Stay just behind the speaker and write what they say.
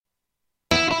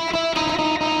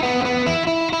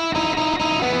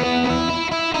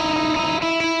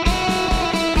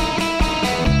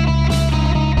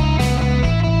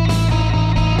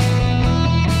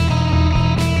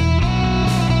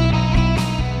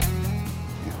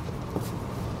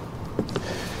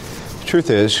Truth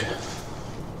is,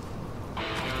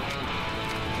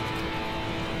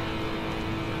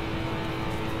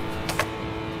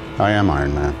 I am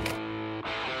Iron Man.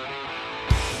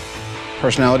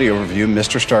 Personality overview,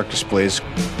 Mr. Stark displays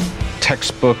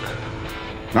textbook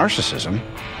narcissism.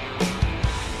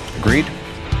 Agreed?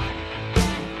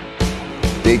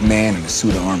 Big man in a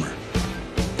suit of armor.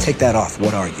 Take that off,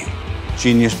 what are you?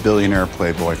 Genius, billionaire,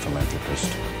 playboy,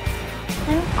 philanthropist.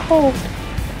 I'm cold.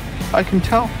 I can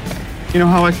tell. You know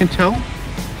how I can tell?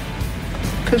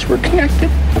 Because we're connected.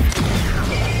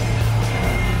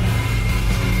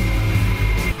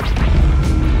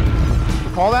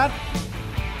 Recall that?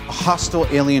 A hostile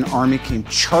alien army came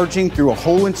charging through a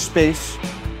hole in space.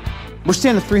 We're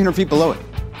standing 300 feet below it.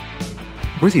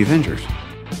 We're the Avengers.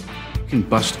 We can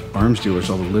bust arms dealers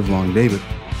all the livelong day, but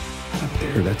up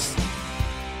there, that's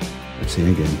the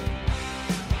end game.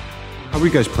 How are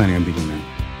you guys planning on beating them?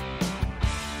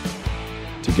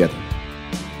 Together.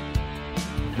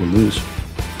 We'll lose.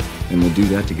 And we'll do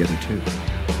that together, too.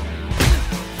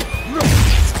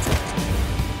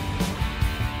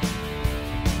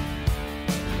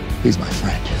 He's my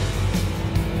friend.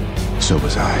 So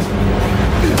was I.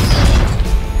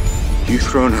 You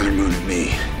throw another moon at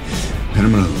me, and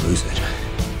I'm gonna lose it.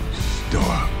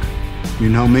 Dog. You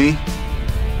know me?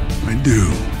 I do.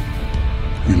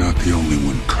 You're not the only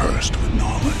one cursed with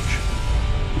knowledge.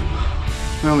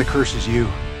 My only curse is you.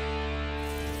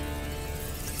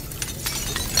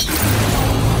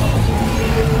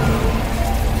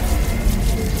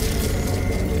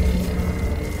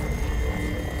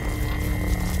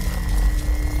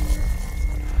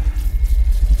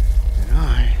 And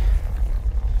I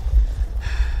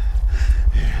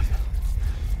am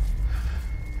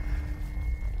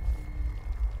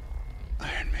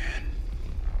Iron Man.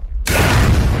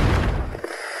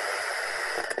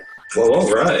 Well,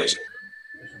 all right.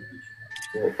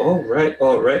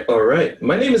 All right.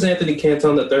 My name is Anthony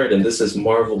Canton III, and this is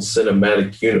Marvel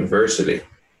Cinematic University.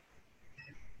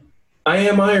 I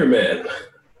am Iron Man.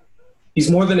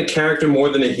 He's more than a character, more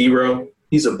than a hero.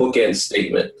 He's a bookend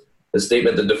statement, a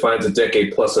statement that defines a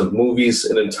decade plus of movies,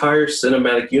 an entire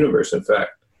cinematic universe, in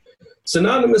fact.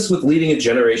 Synonymous with leading a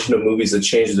generation of movies that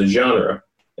changed the genre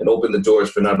and opened the doors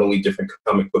for not only different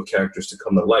comic book characters to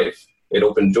come to life, it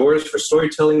opened doors for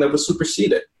storytelling that was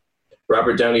superseded.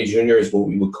 Robert Downey Jr. is what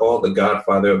we would call the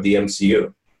godfather of the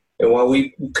MCU. And while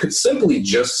we could simply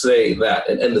just say that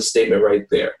and end the statement right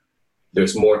there,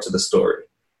 there's more to the story.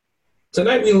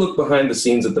 Tonight we look behind the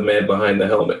scenes at the man behind the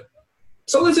helmet.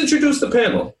 So let's introduce the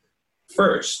panel.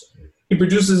 First, he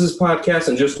produces his podcast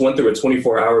and just went through a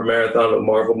 24-hour marathon of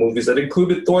Marvel movies that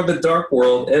included Thor: The Dark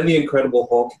World and The Incredible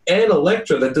Hulk and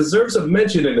Elektra that deserves a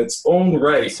mention in its own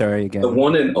right. Sorry again. The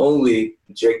one and only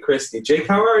Jake Christie. Jake,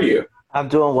 how are you? I'm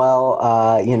doing well.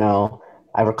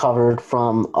 I recovered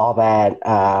from all that,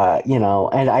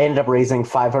 and I ended up raising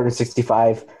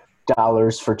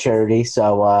 $565 for charity.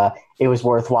 So it was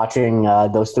worth watching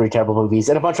those three terrible movies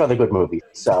and a bunch of other good movies.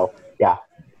 So, yeah.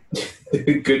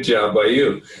 Good job by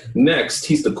you. Next,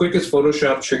 he's the quickest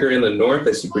Photoshop trigger in the North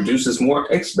as he produces more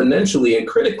exponentially and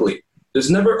critically. There's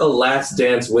never a last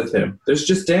dance with him. There's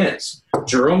just dance.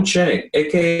 Jerome Chang,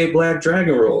 a.k.a. Black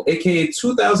Dragon Roll, a.k.a.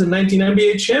 2019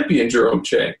 NBA champion Jerome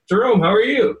Chang. Jerome, how are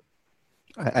you?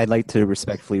 I'd like to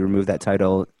respectfully remove that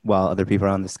title while other people are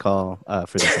on this call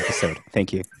for this episode.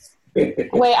 Thank you.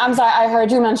 Wait, I'm sorry. I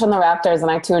heard you mention the Raptors and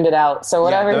I tuned it out. So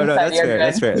whatever you said, you're good.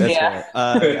 That's fair.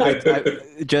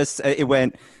 It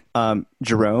went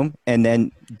Jerome and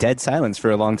then dead silence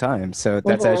for a long time. So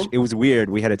that's actually, it was weird.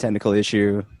 We had a technical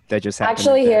issue that just happened.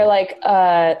 Actually hear like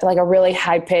a really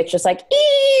high pitch, just like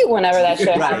ee whenever that shit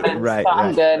happens. Right. So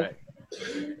I'm good. Right.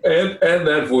 And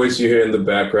that voice you hear in the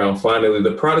background, finally,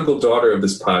 the prodigal daughter of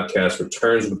this podcast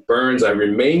returns with burns. I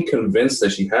remain convinced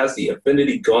that she has the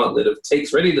Infinity Gauntlet of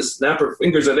takes ready to snap her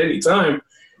fingers at any time.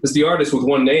 Is the artist with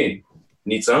one name,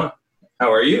 Nitsan.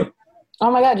 How are you?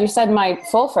 Oh my God, you said my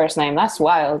full first name. That's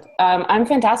wild. I'm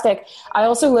fantastic. I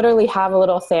also literally have a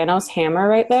little Thanos hammer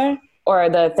right there, or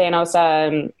the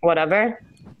Thanos whatever.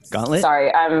 Gauntlet?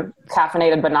 Sorry, I'm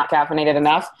caffeinated but not caffeinated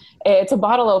enough. It's a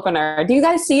bottle opener. Do you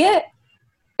guys see it?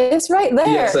 It's right there.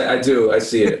 Yes, I do. I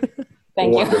see it.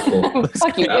 Thank Wonderful. you.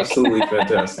 Fuck you, Nick. Absolutely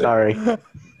fantastic. Sorry.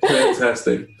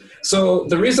 Fantastic. So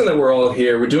the reason that we're all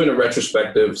here, we're doing a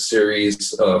retrospective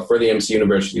series for the MC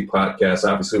University podcast.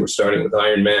 Obviously, we're starting with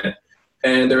Iron Man.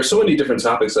 And there are so many different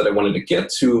topics that I wanted to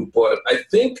get to, but I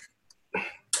think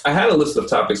I had a list of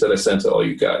topics that I sent to all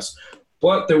you guys.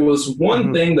 But there was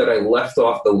one thing that I left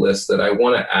off the list that I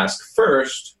want to ask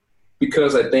first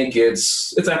because I think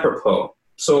it's apropos.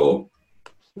 So,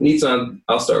 Nitsan,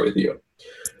 I'll start with you.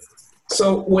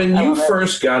 So when you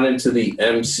first got into the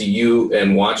MCU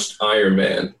and watched Iron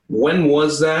Man, when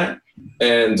was that?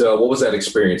 And what was that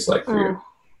experience like for you?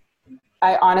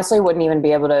 I honestly wouldn't even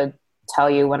be able to tell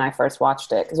you when I first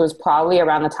watched it, because it was probably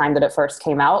around the time that it first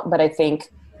came out. But I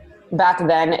think back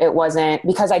then it wasn't,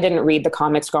 because I didn't read the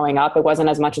comics growing up, it wasn't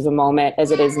as much of a moment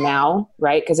as it is now,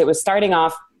 right? Because it was starting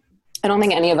off, I don't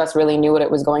think any of us really knew what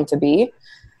it was going to be.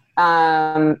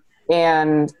 And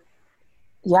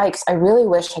yikes, I really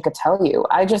wish I could tell you.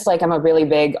 I just I'm a really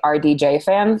big RDJ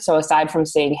fan. So aside from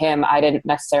seeing him, I didn't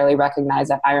necessarily recognize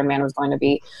that Iron Man was going to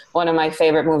be one of my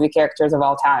favorite movie characters of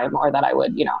all time, or that I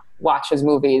would, watch his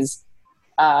movies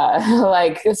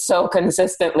so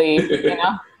consistently,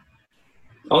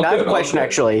 I have a question,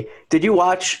 actually. Did you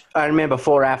watch Iron Man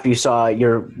before or after you saw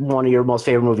one of your most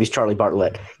favorite movies, Charlie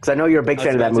Bartlett? Because I know you're a big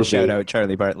fan of that movie. Shout out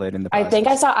Charlie Bartlett in the process. I think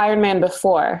I saw Iron Man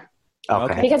before.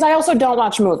 Okay. Because I also don't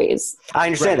watch movies. I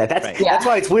understand that. That's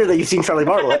why it's weird that you've seen Charlie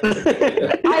Bartlett.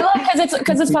 I love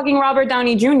because it's fucking Robert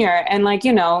Downey Jr. And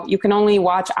you can only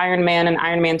watch Iron Man and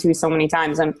Iron Man 2 so many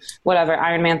times, and whatever,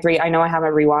 Iron Man 3, I know I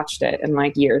haven't rewatched it in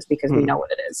years because we know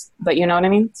what it is. But you know what I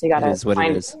mean? So you gotta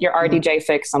find your RDJ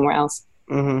fix somewhere else.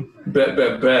 Mm-hmm.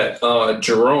 Bet.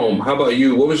 Jerome, how about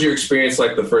you? What was your experience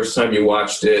like the first time you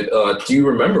watched it? Do you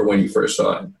remember when you first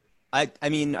saw it? I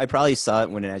mean, I probably saw it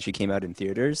when it actually came out in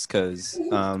theaters because,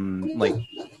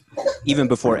 even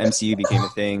before MCU became a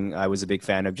thing, I was a big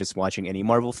fan of just watching any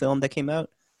Marvel film that came out.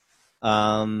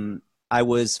 I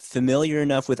was familiar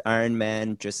enough with Iron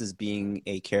Man just as being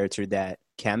a character that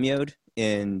cameoed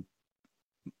in,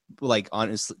 quite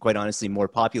honestly, more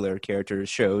popular character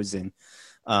shows and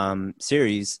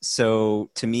series. So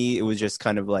to me, it was just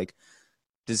kind of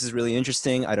this is really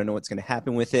interesting. I don't know what's going to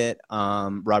happen with it.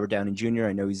 Robert Downey Jr.,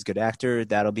 I know he's a good actor.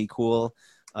 That'll be cool.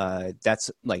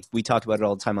 That's we talked about it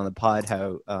all the time on the pod,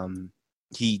 how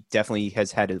he definitely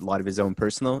has had a lot of his own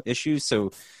personal issues.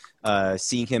 So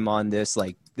seeing him on this,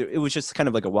 it was just kind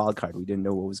of like a wild card. We didn't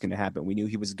know what was going to happen. We knew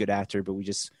he was a good actor, but we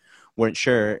just weren't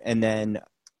sure. And then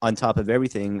on top of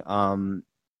everything,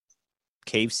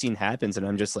 cave scene happens, and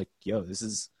I'm just yo, this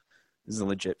is a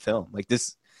legit film.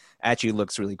 This actually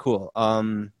looks really cool.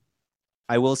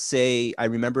 I will say, I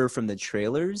remember from the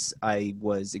trailers, I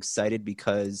was excited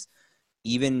because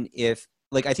even if,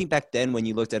 I think back then when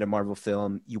you looked at a Marvel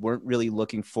film, you weren't really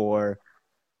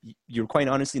you're quite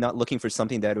honestly not looking for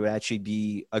something that would actually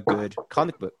be a good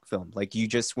comic book film. You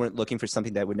just weren't looking for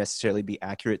something that would necessarily be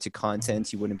accurate to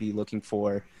content. You wouldn't be looking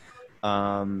for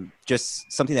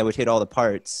just something that would hit all the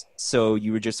parts. So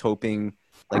you were just hoping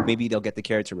maybe they'll get the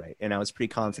character right. And I was pretty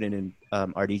confident in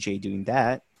RDJ doing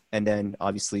that. And then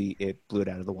obviously it blew it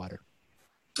out of the water.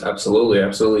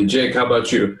 Absolutely. Jake, how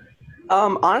about you?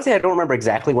 Honestly, I don't remember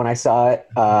exactly when I saw it.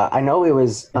 I know it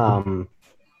was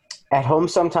at home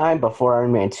sometime before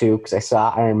Iron Man 2, because I saw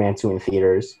Iron Man 2 in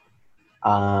theaters.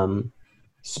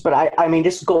 But I mean,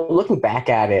 just looking back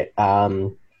at it, I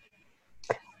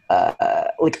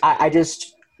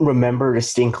just remember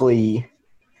distinctly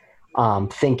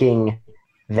thinking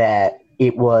that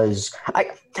it was I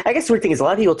guess the weird thing is a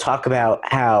lot of people talk about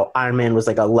how Iron Man was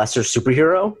a lesser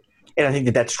superhero, and I think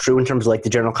that that's true in terms of the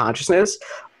general consciousness,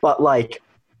 but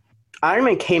Iron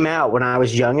Man came out when I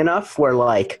was young enough where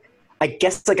I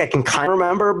guess I can kind of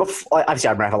remember before. Obviously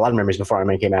I have a lot of memories before Iron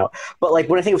Man came out, but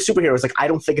when I think of superheroes, I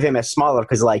don't think of him as smaller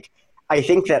because I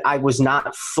think that I was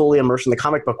not fully immersed in the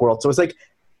comic book world, so it's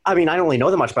I mean, I don't really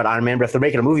know that much about Iron Man, but if they're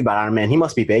making a movie about Iron Man, he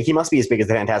must be big. He must be as big as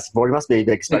the Fantastic Four. He must be as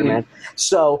big as Spider-Man. Mm-hmm.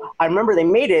 So I remember they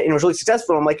made it, and it was really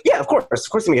successful. I'm yeah, of course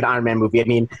they make an Iron Man movie. I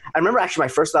mean, I remember actually my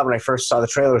first thought when I first saw the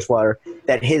trailers were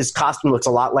that his costume looks a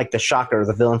lot like the Shocker,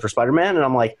 the villain for Spider-Man, and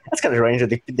I'm that's kind of strange.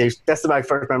 That's my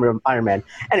first memory of Iron Man.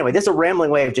 Anyway, this is a rambling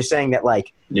way of just saying that,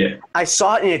 I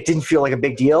saw it and it didn't feel like a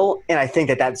big deal, and I think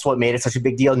that that's what made it such a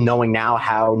big deal, knowing now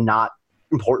how not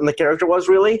important the character was,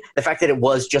 really. The fact that it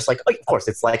was just of course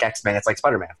it's like X-Men, it's like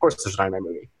Spider-Man, of course there's an Iron Man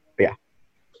movie. But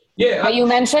yeah. But you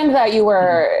mentioned that you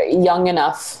were young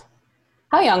enough.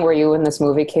 How young were you when this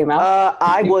movie came out?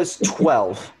 I was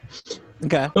 12.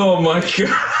 Okay. Oh my god.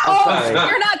 Oh,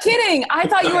 you're not kidding. I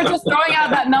thought you were just throwing out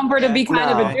that number to be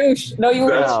kind of a douche. No, you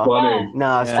were. That's funny. No,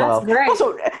 I was 12. That's great.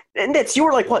 Also, Nitz, you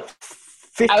were what,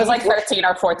 15? I was 13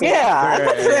 or 14. Yeah, I was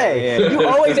about to say. You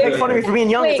always make fun of me for being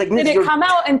young. Wait, did it come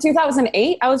out in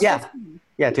 2008? I was 15.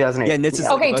 Yeah, 2008. Yeah, Nitz is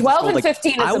okay, 12 and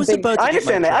 15 is I was about to get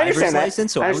my driver's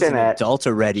license, so I was an adult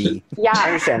already. Yeah. I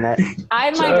understand that. I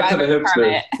have my driver's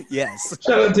permit. Yes.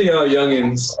 Shout out to y'all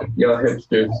youngins, y'all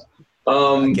hipsters.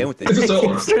 Again with the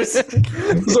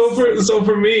so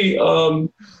for me,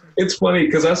 it's funny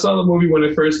because I saw the movie when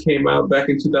it first came out back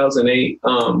in 2008.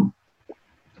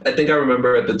 I think I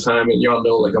remember at the time, and y'all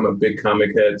know, I'm a big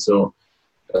comic head, so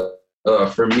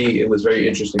for me, it was very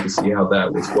interesting to see how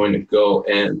that was going to go,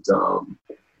 and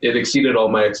it exceeded all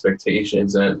my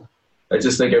expectations. And I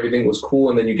just think everything was cool.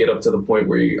 And then you get up to the point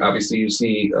where you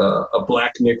see a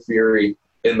black Nick Fury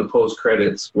in the post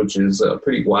credits, which is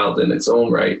pretty wild in its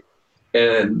own right,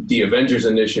 and the Avengers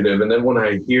Initiative. And then when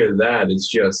I hear that,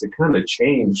 it kind of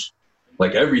changed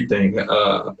like everything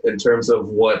in terms of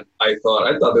what I thought.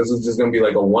 I thought this was just going to be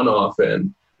like a one-off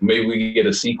and maybe we could get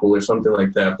a sequel or something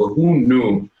like that. But who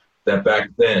knew that back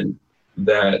then,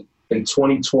 that in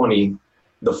 2020,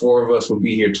 the four of us would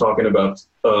be here talking about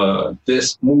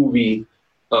this movie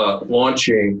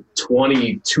launching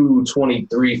 22,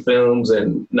 23 films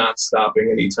and not stopping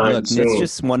anytime soon. Nick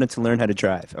just wanted to learn how to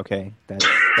drive, okay? That's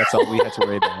all we had to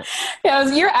worry about.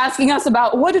 Yeah, you're asking us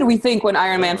about what did we think when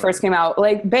Iron Man first came out?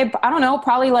 Like, babe, I don't know,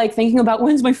 probably like thinking about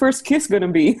when's my first kiss gonna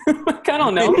be? Like, I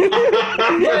don't know.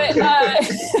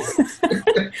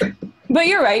 But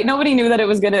you're right. Nobody knew that it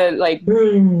was gonna like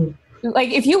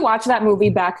if you watch that movie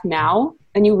back now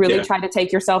and you really try to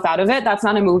take yourself out of it, that's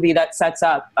not a movie that sets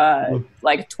up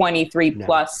like 23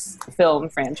 plus film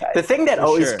franchise. The thing that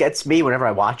always gets me whenever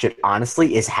I watch it,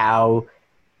 honestly, is how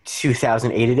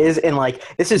 2008 it is. And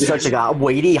like, this is such a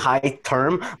weighty, high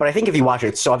term, but I think if you watch it,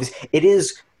 it's so obvious. It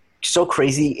is so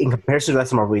crazy in comparison to the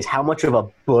rest of our movies, how much of a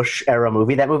Bush era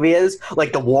movie that movie is.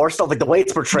 Like the war stuff, like the way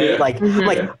it's portrayed, like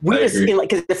we just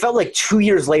because it felt like 2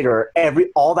 years later,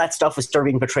 all that stuff was still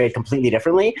being portrayed completely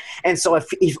differently, and so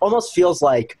it almost feels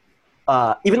like,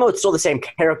 even though it's still the same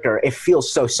character, it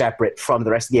feels so separate from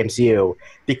the rest of the MCU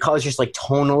because just like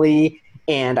tonally.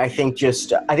 And I think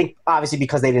obviously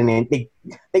because they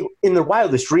in their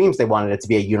wildest dreams they wanted it to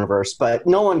be a universe, but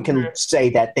no one can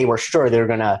say that they were sure they were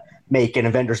gonna make an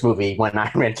Avengers movie when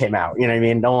Iron Man came out. You know what I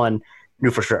mean? No one knew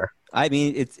for sure. I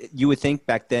mean, you would think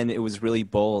back then it was really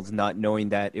bold, not knowing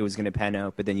that it was going to pan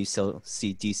out, but then you still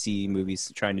see DC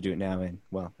movies trying to do it now, and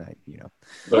well,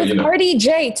 with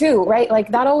RDJ too, right?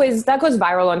 Like that goes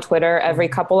viral on Twitter every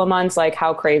couple of months. Like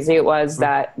how crazy it was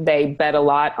that they bet a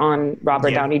lot on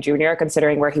Robert Downey Jr.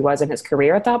 considering where he was in his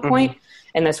career at that point,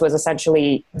 and this was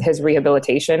essentially his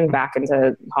rehabilitation back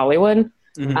into Hollywood.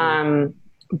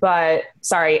 But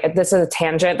sorry, this is a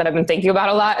tangent that I've been thinking about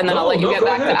a lot, and then I'll let you get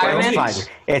back to Iron Man.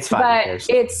 It's fine.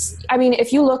 But I mean,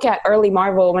 if you look at early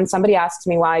Marvel, when somebody asks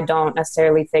me why I don't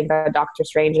necessarily think that Doctor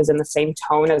Strange is in the same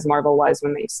tone as Marvel was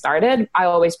when they started, I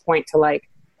always point to like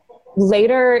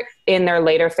later in their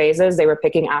later phases, they were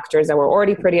picking actors that were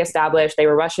already pretty established. They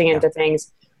were rushing into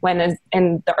things. When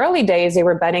in the early days, they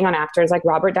were betting on actors like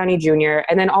Robert Downey Jr.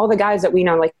 And then all the guys that we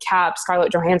know, like Cap,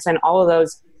 Scarlett Johansson, all of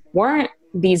those weren't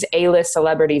these A-list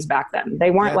celebrities back then.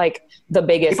 They weren't like the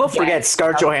biggest. People forget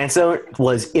Scarlett Johansson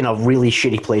was in a really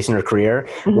shitty place in her career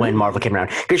when Marvel came around,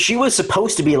 because she was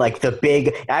supposed to be like the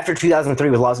big, after 2003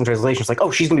 with Lost in Translation, it's like,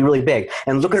 oh, she's gonna be really big,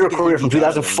 and look at her career from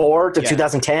 2004 to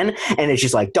 2010, and it's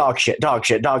just like dog shit,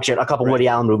 a couple Woody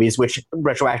Allen movies which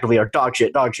retroactively are dog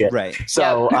shit, right?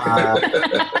 So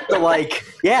so like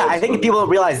I think people don't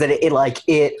realize that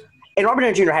it and Robert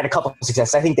Downey Jr. had a couple of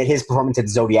successes. I think that his performance in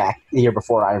Zodiac the year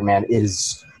before Iron Man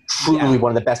is truly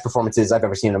one of the best performances I've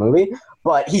ever seen in a movie.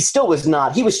 But he still was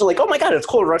not. He was still like, oh my God, it's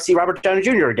cool to see Robert Downey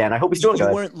Jr. again. I hope he's doing good.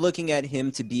 You weren't looking at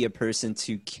him to be a person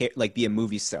to be a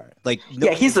movie star. Like,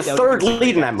 he's the third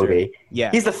lead in that movie. Yeah,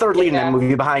 he's the third lead in that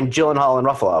movie behind Gyllenhaal and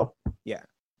Ruffalo. Yeah.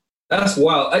 That's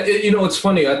wild. It's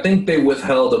funny. I think they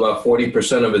withheld about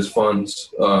 40% of his funds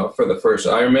for the first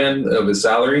Iron Man of his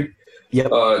salary.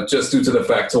 Yep. Just due to the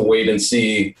fact to wait and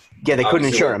see. Yeah, they couldn't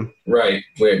insure him. Right,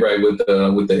 with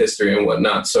the history and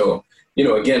whatnot. So,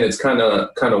 again, it's kind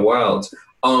of wild.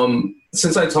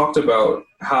 Since I talked about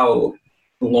how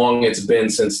long it's been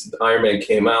since Iron Man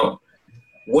came out,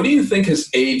 what do you think has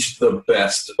aged the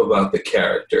best about the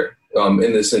character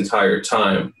in this entire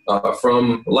time,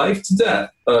 from life to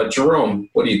death? Jerome,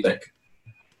 what do you think?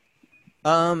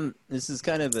 This is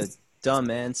kind of a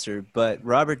dumb answer, but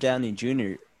Robert Downey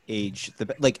Jr.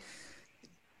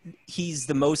 he's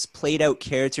the most played out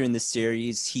character in the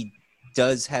series. He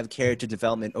does have character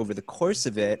development over the course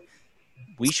of it.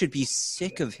 We should be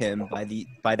sick of him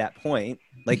by that point.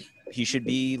 Like, he should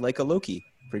be like a Loki,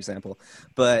 for example.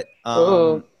 But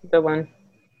good one.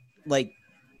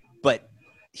 But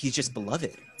he's just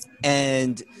beloved,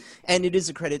 and it is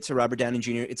a credit to Robert Downey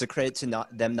Jr. It's a credit to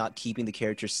them not keeping the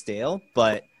character stale,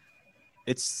 but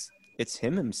it's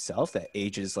him himself that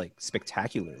ages like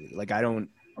spectacularly. Like,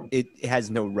 it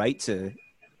has no right to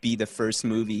be the first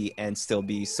movie and still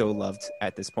be so loved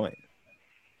at this point.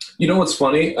 You know what's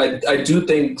funny? I do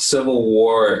think Civil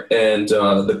War and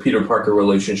the Peter Parker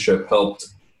relationship helped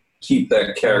keep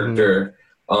that character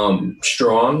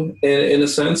strong in a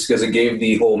sense, because it gave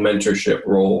the whole mentorship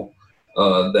role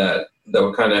that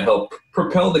would kind of help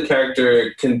propel the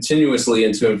character continuously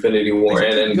into Infinity War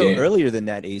and Endgame. Go Endgame. earlier than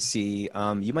that, AC.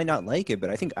 You might not like it, but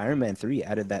I think Iron Man 3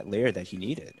 added that layer that he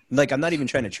needed. Like, I'm not even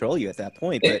trying to troll you at that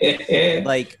point, but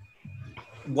like,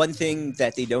 one thing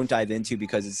that they don't dive into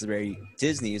because it's very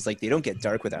Disney is like they don't get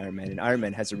dark with Iron Man, and Iron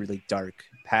Man has a really dark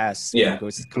past when it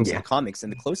comes to the comics,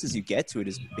 and the closest you get to it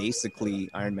is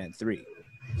basically Iron Man 3.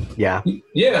 Yeah.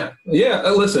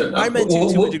 Listen, Iron Man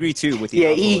 2 to a degree too with the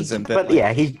alcoholism,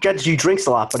 he drinks a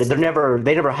lot, but they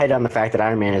never hide on the fact that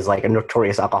Iron Man is like a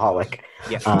notorious alcoholic.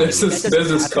 Yeah, there's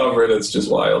this cover that's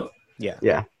just wild.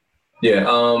 Yeah.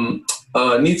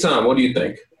 Nitan, what do you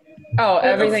think? Oh,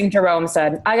 everything Jerome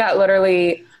said. I got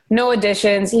literally no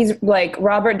additions. He's like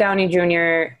Robert Downey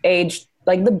Jr. aged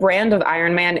like the brand of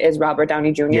Iron Man is Robert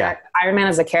Downey Jr. Yeah. Iron Man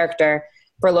as a character,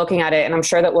 for looking at it, and I'm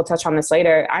sure that we'll touch on this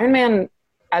later. Iron Man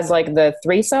as like the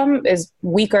threesome is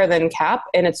weaker than Cap,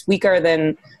 and it's weaker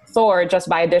than Thor just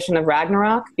by addition of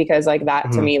Ragnarok, because like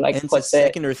that to me like and puts it's a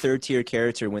second or third tier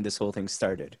character when this whole thing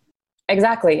started.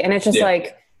 Exactly, and it's just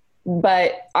like,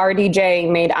 but RDJ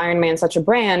made Iron Man such a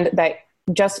brand that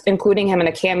just including him in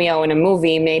a cameo in a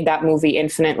movie made that movie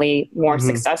infinitely more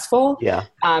successful. Yeah.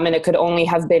 And it could only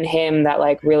have been him that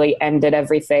like really ended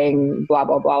everything, blah,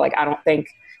 blah, blah. Like, I don't think,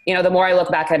 the more I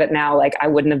look back at it now, like I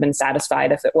wouldn't have been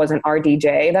satisfied if it wasn't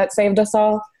RDJ that saved us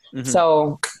all.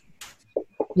 So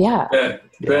yeah.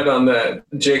 Bet on that.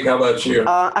 Jake, how about you?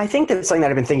 I think that's something that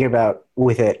I've been thinking about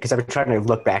with it, because I've been trying to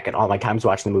look back at all my times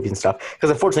watching the movies and stuff.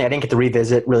 Because unfortunately, I didn't get to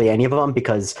revisit really any of them,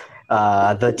 because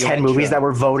the 10 movies that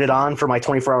were voted on for my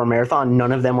 24-hour marathon,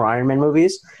 none of them were Iron Man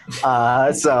movies. Rude.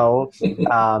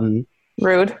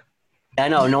 I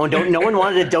know. No one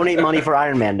wanted to donate money for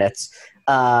Iron Man nets.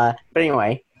 But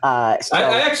anyway. I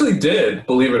actually did,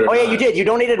 believe it or not. Oh yeah, you did. You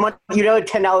donated money. You donated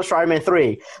 $10 for Iron Man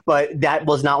 3, but that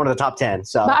was not one of the top 10.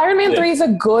 So but Iron Man 3 is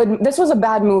this was a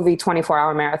bad movie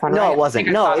 24-hour marathon. No, right? it wasn't.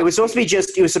 No, it was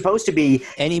supposed to be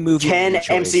any movie, 10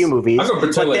 MCU movies.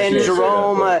 But then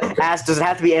Jerome asked, "Does it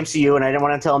have to be MCU?" And I didn't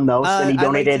want to tell him no, so then he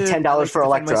donated $10 for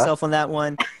Elektra. Myself on that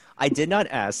one. I did not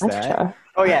ask that.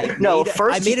 Oh yeah,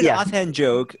 I made an offhand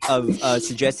joke of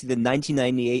suggesting the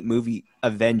 1998 movie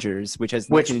Avengers, which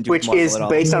has nothing to do with Marvel is at all.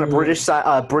 based on a British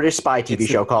spy TV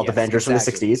show called Avengers from the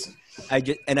 60s.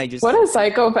 What a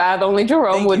psychopath! Only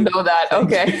Jerome would know that.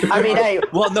 Okay. I mean, hey.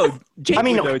 Well, no. Jake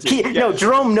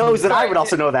Jerome knows that I would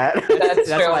also know that. That's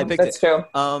true. why I picked That's true.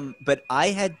 But I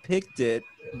had picked it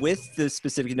with the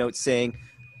specific note saying,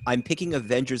 I'm picking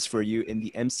Avengers for you in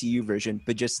the MCU version,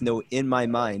 but just know in my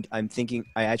mind, I'm thinking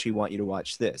I actually want you to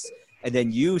watch this. And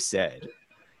then you said,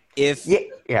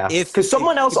 because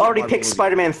someone else already picked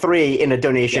Spider-Man 3 in a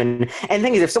donation, and the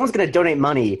thing is, if someone's going to donate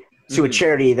money to a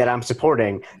charity that I'm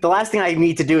supporting, the last thing I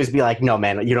need to do is be like, no,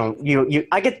 man, you don't.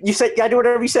 I do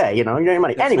whatever you say. You know your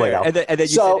money. That's anyway, fair. though. And then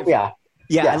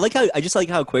you I just like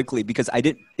how quickly, because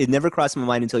it never crossed my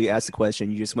mind until you asked the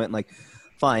question. You just went like,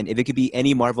 fine, if it could be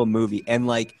any Marvel movie, and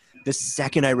like the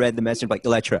second I read the message, like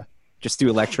Elektra, just do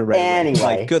Elektra right away. Anyway,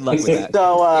 like, good luck with that.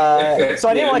 So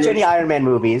I didn't watch any Iron Man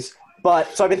movies.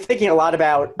 But so I've been thinking a lot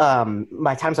about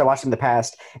my times I watched in the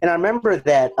past, and I remember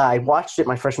that I watched it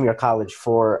my freshman year of college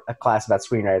for a class about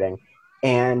screenwriting,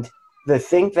 and the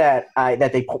thing that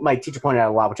my teacher pointed out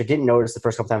a lot, which I didn't notice the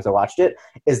first couple times I watched it,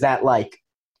 is that like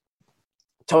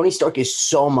Tony Stark is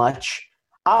so much.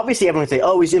 Obviously, everyone would say,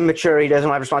 "Oh, he's immature. He doesn't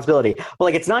have responsibility." But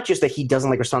like, it's not just that he doesn't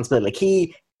like responsibility. Like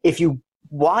if you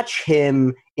watch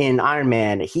him in Iron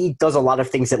Man, he does a lot of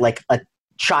things that like a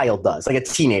child does, like a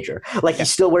teenager. Like he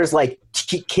still wears like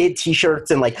kid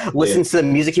t-shirts and like listens to the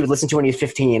music he would listen to when he was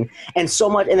 15, and so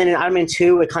much. And then in Iron Man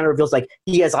 2, it kind of reveals like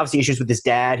he has obviously issues with his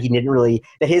dad. He didn't really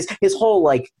that his whole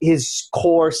like his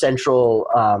core central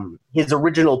his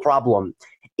original problem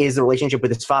is the relationship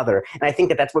with his father. And I think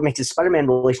that that's what makes his Spider-Man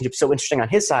relationship so interesting on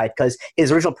his side, because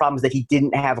his original problem is that he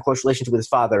didn't have a close relationship with his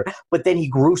father, but then he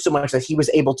grew so much that he was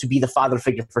able to be the father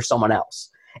figure for someone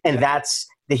else. And that's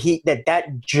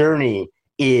that journey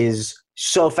is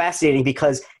so fascinating,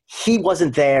 because he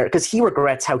wasn't there, because he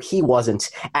regrets how he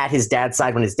wasn't at his dad's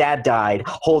side when his dad died,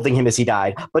 holding him as he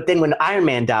died. But then when Iron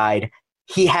Man died,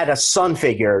 he had a son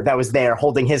figure that was there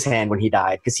holding his hand when he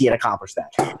died, because he had accomplished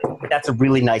that. That's a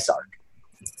really nice arc.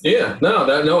 Yeah,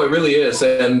 no, it really is,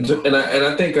 and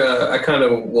I think I kind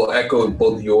of will echo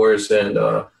both yours and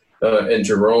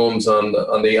Jerome's on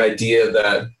the idea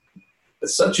that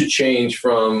it's such a change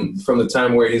from the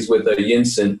time where he's with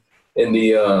Yinsen in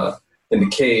the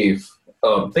cave.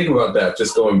 Think about that,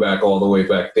 just going back all the way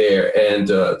back there, and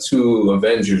to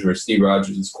Avengers, where Steve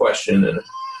Rogers is questioned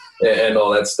and all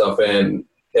that stuff, and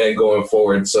going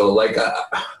forward. So like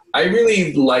I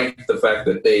really like the fact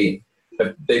that they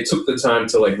they took the time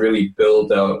to like really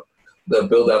build out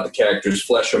the characters,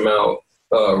 flesh them out,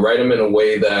 write them in a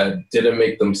way that didn't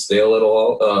make them stale at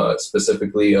all.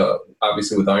 Specifically,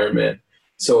 obviously with Iron Man.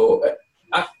 So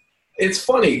it's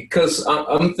funny because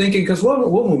I'm thinking, because what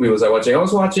movie was I watching? I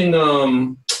was watching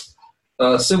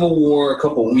Civil War a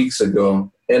couple weeks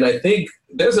ago, and I think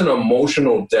there's an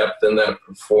emotional depth in that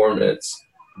performance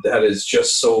that is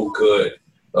just so good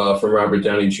from Robert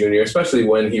Downey Jr., especially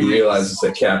when he realizes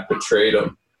that Cap betrayed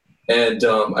him. And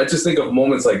I just think of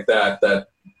moments like that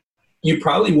you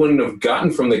probably wouldn't have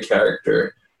gotten from the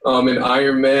character in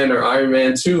Iron Man or Iron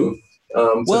Man 2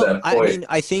 to that point. I mean,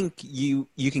 I think you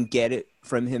can get it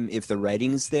from him if the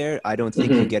writing's there. I don't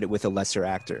think you get it with a lesser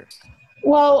actor.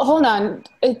 Well, hold on.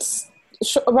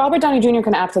 Robert Downey Jr.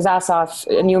 can act his ass off,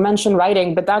 and you mentioned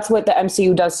writing, but that's what the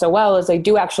MCU does so well, is they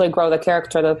do actually grow the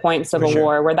character to the point in Civil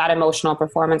War where that emotional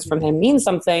performance from him means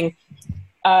something.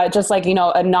 Just like,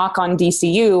 a knock on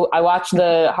DCU, I watched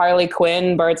the Harley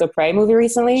Quinn Birds of Prey movie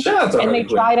recently, and they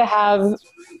try to have,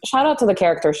 shout out to the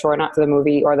character, sure, not to the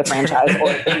movie or the franchise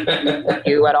or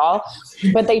you at all,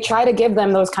 but they try to give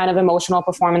them those kind of emotional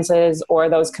performances or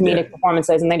those comedic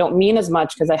performances, and they don't mean as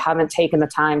much because they haven't taken the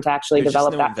time to actually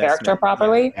develop that character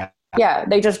properly. Yeah,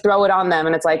 they just throw it on them,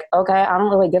 and it's like, okay, I don't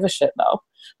really give a shit though.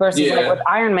 Versus like with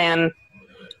Iron Man,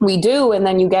 we do, and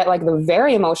then you get like the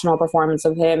very emotional performance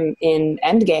of him in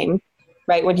Endgame,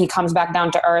 right, when he comes back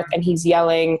down to Earth and he's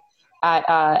yelling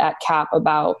at Cap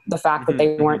about the fact that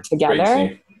they weren't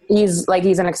together. He's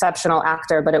an exceptional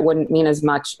actor, but it wouldn't mean as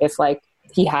much if like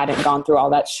he hadn't gone through all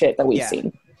that shit that we've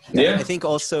seen. Yeah, I think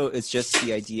also it's just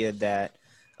the idea that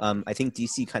I think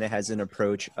DC kind of has an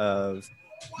approach of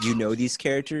these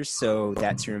characters, so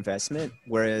that's your investment,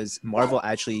 whereas Marvel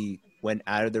actually went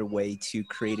out of their way to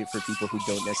create it for people who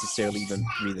don't necessarily even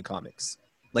read the comics.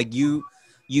 Like you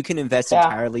can invest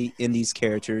entirely in these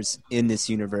characters in this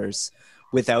universe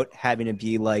without having to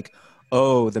be like,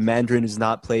 oh, the Mandarin is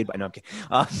not played by. No, I'm kidding.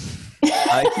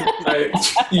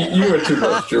 You were too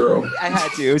much, Jerome. I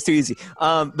had to. It was too easy.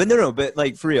 But no. But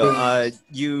like for real,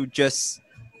 you just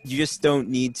don't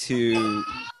need to.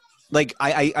 Like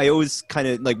I always kind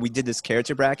of like, we did this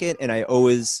character bracket, and I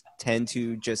always tend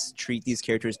to just treat these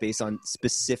characters based on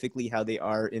specifically how they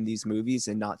are in these movies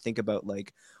and not think about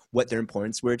like what their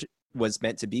importance was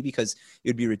meant to be, because it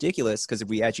would be ridiculous. Because if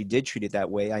we actually did treat it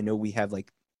that way, I know we have like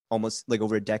almost like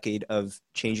over a decade of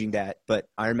changing that, but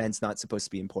Iron Man's not supposed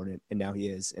to be important, and now he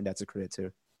is, and that's a credit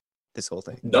to this whole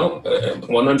thing. No,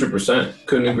 100%.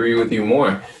 Couldn't agree with you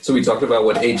more. So we talked about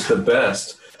what aged the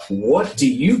best. What do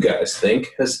you guys think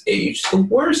has aged the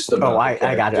worst about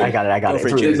I got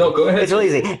it. No, go ahead. It's really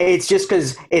easy. It's just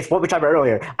because it's what we talked about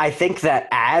earlier. I think that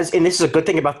and this is a good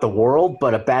thing about the world,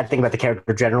 but a bad thing about the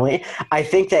character generally, I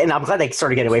think that, and I'm glad they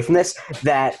started getting away from this,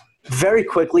 that very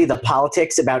quickly the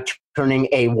politics about turning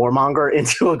a warmonger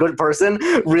into a good person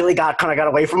really got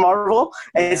away from Marvel,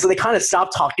 and so they kind of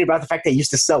stopped talking about the fact they used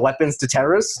to sell weapons to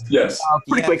terrorists. Yes,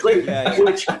 pretty quickly.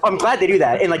 Which I'm glad they do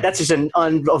that, and like that's just an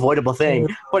unavoidable thing.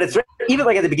 But it's even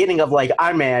like at the beginning of like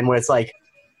Iron Man, where it's like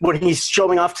when he's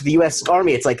showing off to the U.S.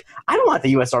 Army, it's like, I don't want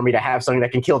the U.S. Army to have something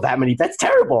that can kill that many. That's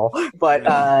terrible.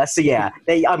 But so yeah,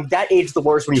 that aged the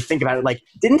worst when you think about it. Like,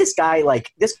 didn't this guy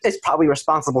this is probably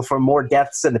responsible for more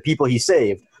deaths than the people he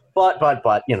saved? But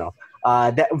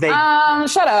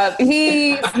shut up.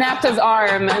 He snapped his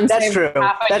arm. And that's true.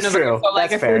 That's true. So, like,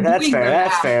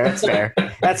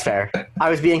 That's fair. I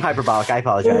was being hyperbolic. I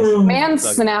apologize. Man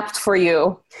snapped for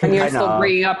you, and you're still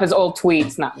bringing up his old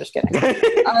tweets. No, I'm just kidding.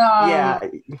 Yeah.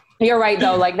 You're right,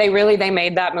 though. Like, they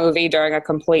made that movie during a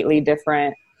completely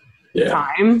different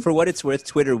time. For what it's worth,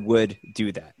 Twitter would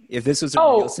do that. If this was a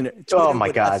real scenario, Twitter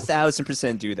my God,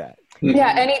 1,000% do that.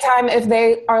 Yeah, anytime if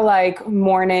they are like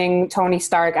mourning Tony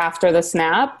Stark after the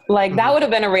snap, like that would have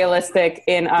been a realistic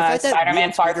in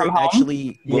Spider-Man Far From Home.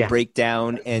 Actually will break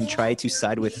down and try to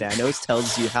side with Thanos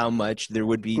tells you how much there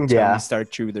would be Tony Stark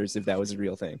truthers if that was a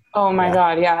real thing. Oh my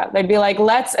God, yeah. They'd be like,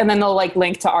 and then they'll like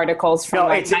link to articles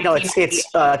from it's about the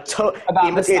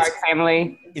Stark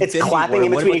family. It's clapping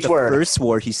in between each word. The first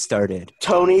war he started.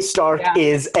 Tony Stark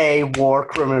is a war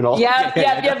criminal.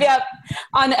 Yep.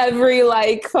 On every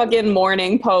like fucking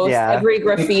morning post, every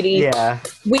graffiti. Yeah.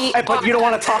 But you don't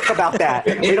want to talk about that.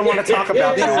 We don't want to talk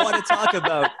about that. They don't want to talk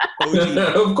about OG.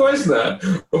 Of course not.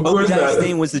 Of course not. His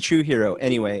name was the true hero.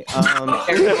 Anyway.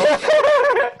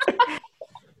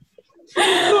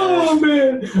 Oh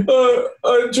man,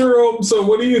 Jerome. So,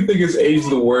 what do you think is aged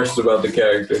the worst about the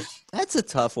character? That's a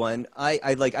tough one. I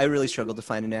really struggled to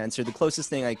find an answer. The closest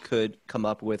thing I could come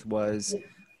up with was,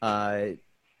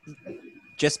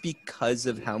 just because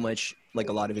of how much like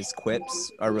a lot of his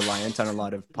quips are reliant on a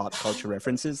lot of pop culture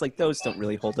references. Like those don't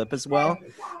really hold up as well.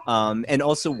 And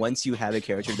also once you have a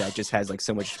character that just has like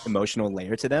so much emotional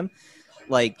layer to them,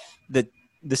 like the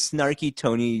snarky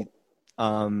Tony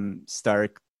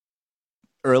Stark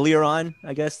earlier on,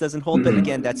 I guess, doesn't hold. But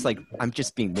again, that's like, I'm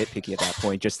just being nitpicky at that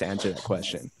point just to answer that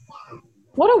question.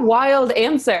 What a wild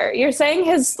answer. You're saying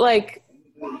his like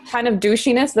kind of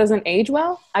douchiness doesn't age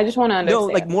well? I just want to understand.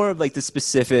 No, like more of like the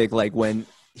specific, like when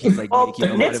he's like making a lot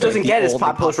Nitz of, doesn't like, get the his old,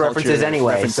 pop culture references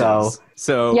anyway, so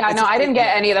yeah, no, I didn't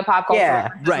get any of the pop culture. yeah,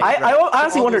 references. right. I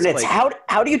honestly So all wonder, those, Nitz, like-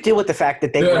 how do you deal with the fact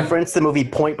that they reference the movie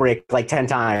Point Break like 10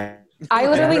 times? I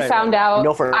literally found out. You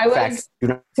know for I a was fact you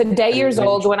know today years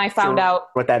old when I found out.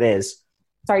 what that is.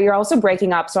 Sorry, you're also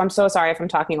breaking up, so I'm so sorry if I'm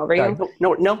talking over you.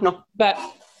 No. But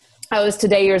I was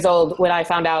today years old when I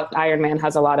found out Iron Man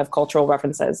has a lot of cultural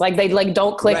references. Like they like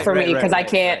don't click for me because I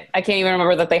can't even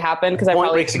remember that they happened because I Point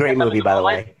probably Break's a great movie, by the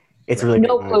way. It's a really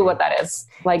no good clue movie. what that is.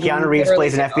 Like Keanu Reeves literally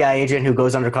plays an no. FBI agent who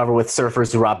goes undercover with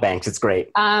surfers who rob banks. It's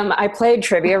great. I played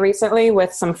trivia recently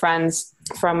with some friends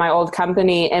from my old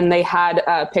company, and they had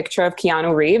a picture of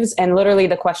Keanu Reeves, and literally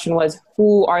the question was,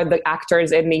 who are the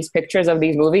actors in these pictures of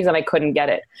these movies? And I couldn't get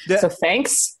it. Yeah. So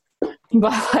thanks.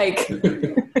 But like,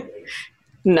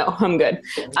 no, I'm good.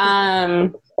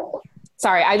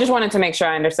 Sorry, I just wanted to make sure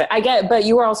I understood. I get, but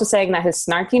you were also saying that his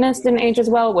snarkiness didn't age as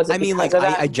well. Was it? I mean, like because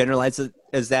of that? I generalize it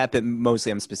as that, but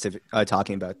mostly I'm specific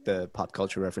talking about the pop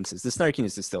culture references. The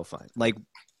snarkiness is still fine. Like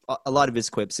a lot of his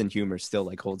quips and humor still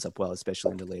like holds up well,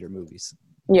 especially in the later movies.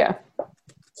 Yeah.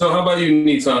 So how about you,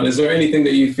 Nitan? Is there anything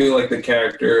that you feel like the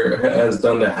character has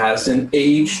done that hasn't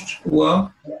aged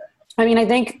well? I mean, I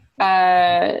think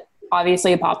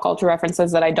obviously pop culture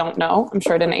references that I don't know. I'm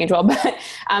sure it didn't age well, but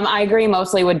I agree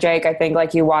mostly with Jake. I think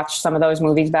like you watch some of those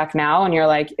movies back now and you're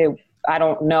like, I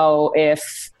don't know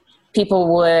if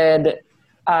people would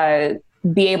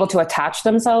be able to attach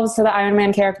themselves to the Iron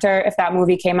Man character if that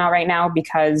movie came out right now,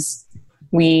 because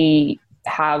we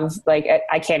have like,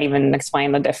 I can't even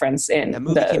explain the difference in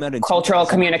the cultural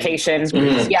communication.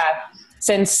 Yeah.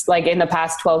 Since like in the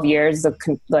past 12 years,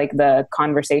 the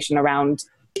conversation around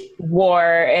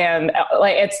war and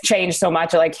like it's changed so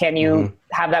much. Like, can you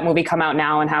have that movie come out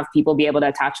now and have people be able to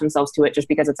attach themselves to it just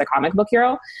because it's a comic book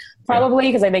hero? Probably,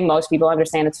 because I think most people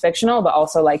understand it's fictional, but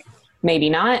also like maybe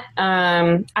not.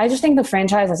 I just think the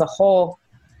franchise as a whole,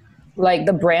 like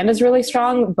the brand is really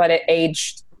strong, but it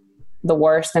aged the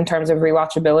worst in terms of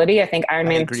rewatchability. I think Iron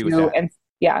Man 2 and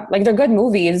like they're good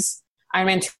movies. Iron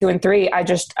Man 2 and 3. I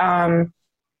just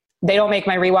they don't make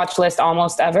my rewatch list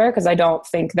almost ever because I don't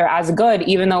think they're as good,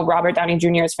 even though Robert Downey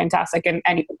Jr. is fantastic in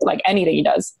anything he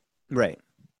does. Right.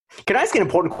 Can I ask an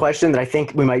important question that I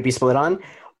think we might be split on?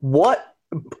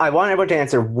 I want everyone to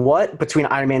answer, what between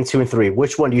Iron Man 2 and 3,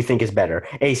 which one do you think is better?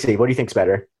 AC, what do you think is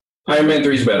better? Iron Man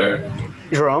 3 is better.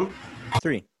 Jerome?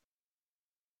 3.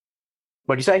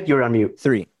 What did you say? You were on mute.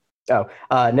 3. Oh,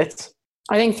 Nitz?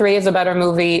 I think 3 is a better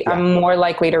movie. Yeah. I'm more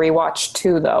likely to rewatch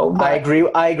 2 though. But... I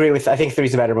agree with, I think 3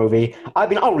 is a better movie. I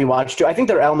mean, I'll rewatch 2. I think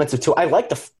there are elements of 2. I like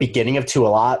the beginning of 2 a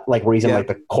lot, like where he's in like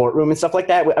the courtroom and stuff like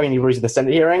that. I mean, where he's in the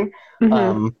Senate hearing.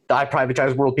 The I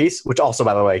Privatized World Peace, which also,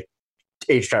 by the way,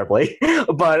 aged terribly.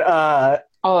 But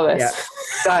all of this.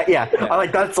 I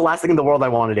like that's the last thing in the world I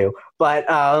want to do. But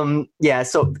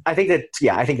so I think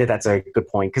that's a good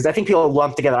point, because I think people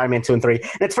lump together Iron Man 2 and 3.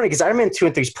 And it's funny because Iron Man 2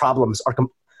 and 3's problems are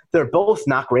they're both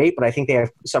not great, but I think they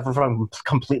suffer from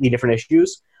completely different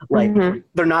issues. Like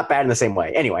they're not bad in the same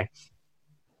way. Anyway.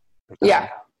 Yeah.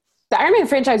 The Iron Man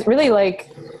franchise really, like,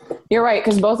 you're right,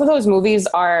 because both of those movies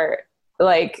are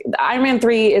like, Iron Man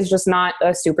 3 is just not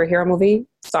a superhero movie.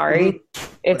 Sorry.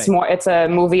 It's it's a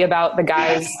movie about the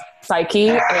guy's psyche.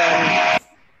 And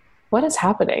what is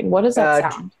happening? What is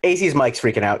that sound? AC's mic's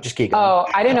freaking out. Just keep going. Oh,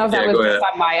 I didn't know if that was just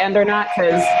on my end or not,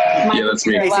 because my that's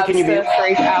me. AC, can you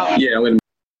freak out. Yeah, I'm gonna...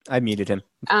 I muted him.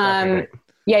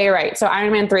 Yeah, you're right. So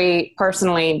Iron Man 3,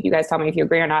 personally, you guys tell me if you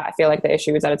agree or not, I feel like the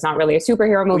issue is that it's not really a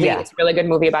superhero movie. Yeah. It's a really good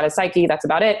movie about his psyche. That's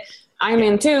about it. Iron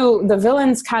Man 2, the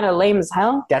villain's kind of lame as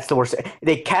hell. That's the worst.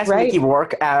 They cast Mickey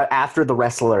Rourke after The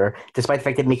Wrestler, despite the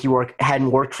fact that Mickey Rourke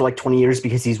hadn't worked for like 20 years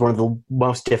because he's one of the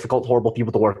most difficult, horrible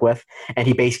people to work with. And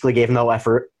he basically gave no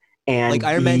effort. And like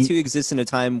Iron Man 2 exists in a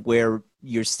time where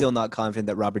you're still not confident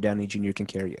that Robert Downey Jr. can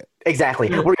carry it. Exactly.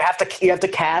 Where you have to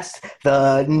cast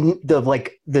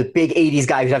the big 80s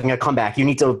guy who's having a comeback. You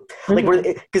need to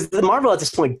because the Marvel at this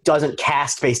point doesn't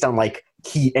cast based on like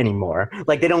heat anymore.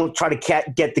 Like they don't try to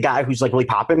get the guy who's like really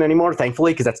popping anymore,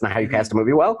 thankfully, because that's not how you cast a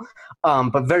movie well.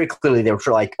 But very clearly they were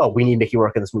like, oh, we need Mickey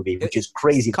Rourke in this movie, which is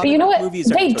crazy. But you know what? Movies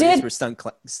they did for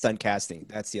stunt casting.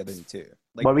 That's the other thing too.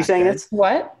 Like, what are we saying? It's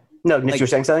what? No, Nick, you were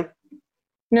saying something?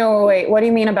 No, wait. What do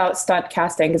you mean about stunt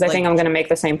casting? Because I think I'm going to make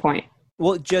the same point.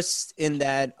 Well, just in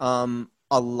that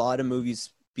a lot of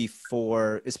movies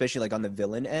before, especially like on the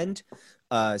villain end,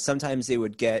 sometimes they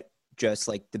would get just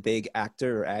like the big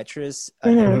actor or actress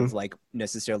ahead of like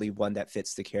necessarily one that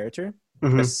fits the character.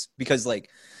 Just because like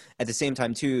at the same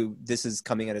time too, this is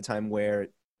coming at a time where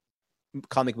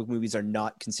comic book movies are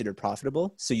not considered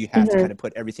profitable, so you have to kind of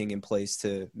put everything in place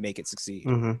to make it succeed.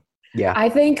 Yeah, I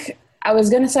think I was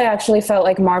going to say I actually felt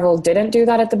like Marvel didn't do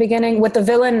that at the beginning. With the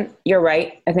villain, you're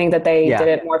right. I think that they did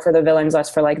it more for the villains, less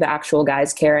for like the actual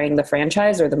guys carrying the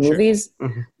franchise or the movies.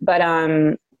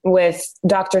 But with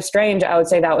Doctor Strange, I would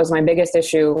say that was my biggest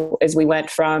issue is we went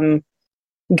from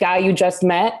guy you just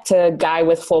met to guy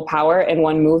with full power in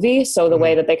one movie. So the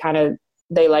way that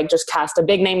they like just cast a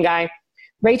big name guy.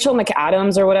 Rachel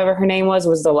McAdams or whatever her name was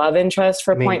the love interest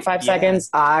for 0.5 seconds.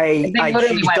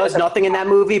 She does nothing in that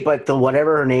movie, but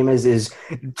whatever her name is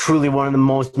truly one of the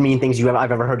most mean things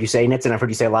I've ever heard you say, Nitz, and I've heard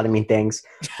you say a lot of mean things.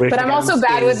 But I'm also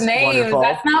bad with names. Wonderful.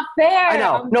 That's not fair. I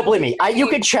know. No, believe me. You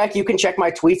can check my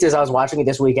tweets as I was watching it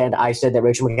this weekend. I said that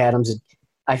Rachel McAdams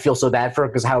I feel so bad for her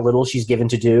because how little she's given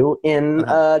to do in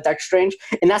Doctor Strange.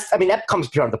 And that comes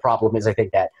part of the problem is I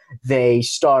think that they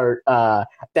start I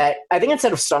think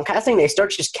instead of stunt casting, they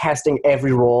start just casting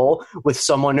every role with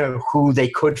someone who they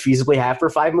could feasibly have for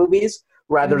 5 movies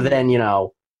rather than,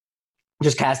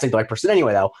 just casting the right person.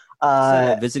 Anyway, though.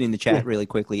 Visiting the chat really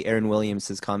quickly, Aaron Williams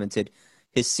has commented,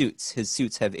 his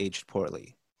suits have aged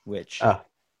poorly, which...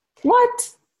 What?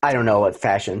 I don't know what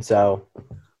fashion, so...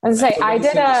 I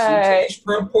did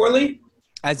poorly?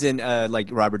 As in, like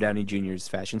Robert Downey Jr.'s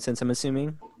fashion sense, I'm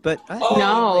assuming. But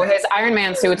no, his Iron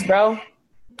Man suits, bro.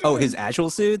 Oh, his actual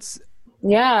suits?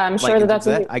 Yeah, I'm sure that's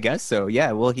what I guess so.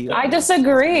 Yeah, well, I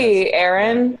disagree,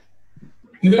 Aaron.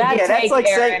 That's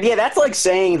like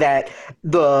saying that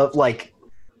the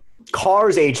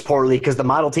cars age poorly because the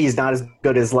Model T is not as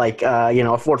good as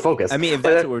a Ford Focus. I mean, if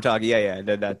that's what we're talking,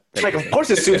 of course,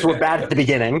 his suits were bad at the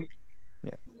beginning.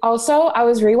 Also, I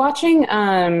was rewatching.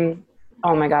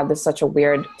 Oh my god, this is such a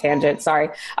weird tangent. Sorry,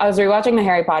 I was rewatching the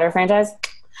Harry Potter franchise.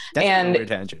 That's a weird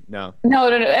tangent. No.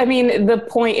 I mean, the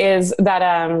point is that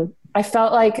I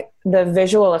felt like the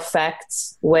visual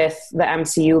effects with the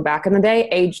MCU back in the day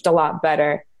aged a lot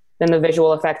better than the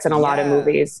visual effects in a lot of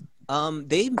movies.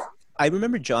 I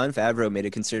remember Jon Favreau made a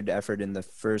concerted effort in the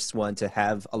first one to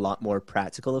have a lot more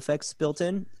practical effects built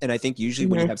in, and I think usually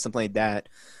when you have something like that.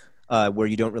 Where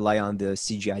you don't rely on the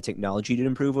CGI technology to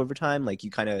improve over time, like you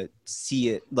kind of see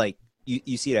it, like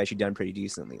you see it actually done pretty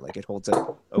decently. Like it holds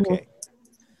up okay.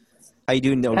 How you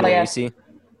doing, AC?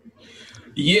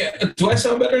 Yeah, do I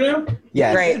sound better now?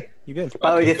 Yeah, great. You're good.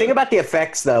 The thing about the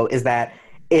effects though is that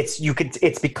it's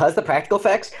because the practical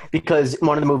effects. Because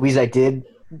one of the movies I did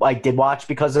watch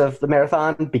because of the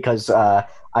marathon because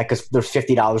there's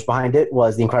 $50 behind it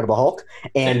was The Incredible Hulk,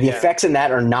 and the effects in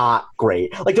that are not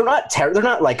great. Like they're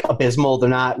not like abysmal. They're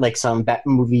not like some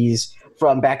movies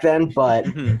from back then. But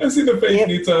I see the face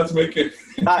Nitzan's making.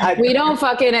 We don't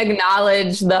fucking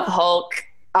acknowledge the Hulk.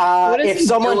 If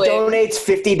someone donates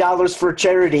 $50 for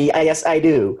charity, yes, I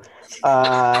do.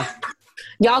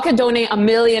 Y'all could donate $1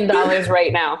 million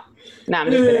right now. No,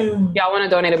 I'm just kidding. Y'all want to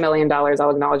donate $1 million,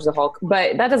 I'll acknowledge the Hulk.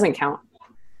 But that doesn't count.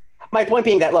 My point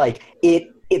being that,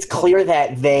 it's clear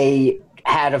that they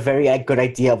had a very good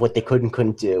idea of what they could and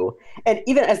couldn't do. And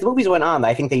even as the movies went on,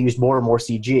 I think they used more and more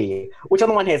CG, which on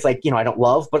the one hand, it's I don't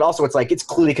love, but also it's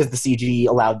clearly because the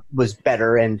CG was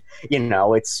better and,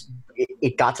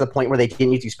 it got to the point where they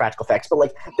didn't use practical effects.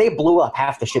 But, they blew up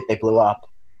half the shit they blew up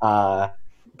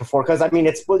before. Because,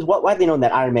 it's widely known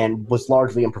that Iron Man was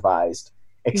largely improvised.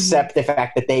 Except the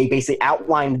fact that they basically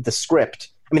outlined the script.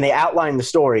 They outlined the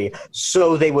story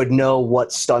so they would know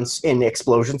what stunts and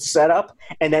explosions to set up,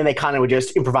 and then they kind of would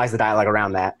just improvise the dialogue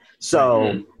around that.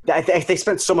 So they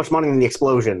spent so much money on the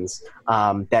explosions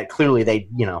that clearly they,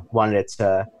 wanted it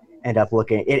to end up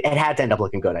looking. It had to end up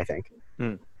looking good, I think.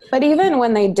 But even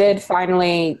when they did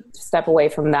finally step away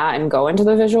from that and go into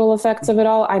the visual effects of it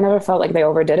all, I never felt like they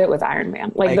overdid it with Iron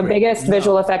Man. The biggest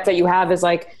visual effect that you have is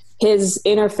his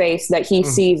interface that he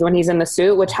sees when he's in the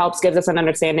suit, which gives us an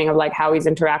understanding of how he's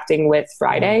interacting with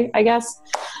Friday, I guess.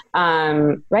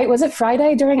 Right? Was it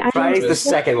Friday during Iron Man? Friday's the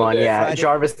second one, yeah. Friday.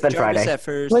 Jarvis, then Friday. At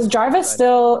first. Was Jarvis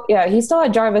still? Yeah, he still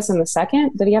had Jarvis in the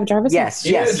second. Did he have Jarvis? Yes.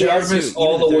 Jarvis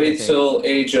all the way till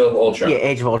Age of Ultron. Yeah,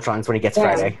 Age of Ultron is when he gets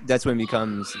Friday. That's when he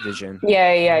becomes Vision.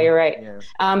 Yeah, you're right.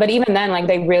 Yeah. But even then,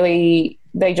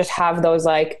 they just have those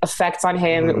effects on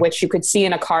him, which you could see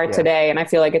in a car today, and I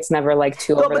feel like it's never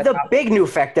too over but the big new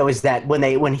effect though is that when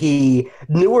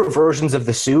newer versions of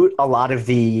the suit, a lot of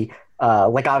the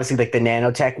Like obviously, like the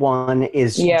nanotech one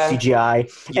is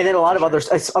CGI, and then a lot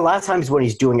of times when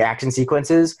he's doing action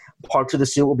sequences, parts of the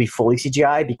suit will be fully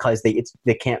CGI because they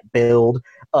can't build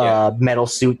a metal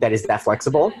suit that is that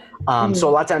flexible. So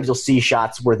a lot of times you'll see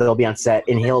shots where they'll be on set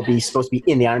and he'll be supposed to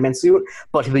be in the Iron Man suit,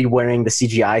 but he'll be wearing the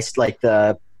CGI like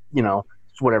the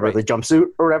whatever the jumpsuit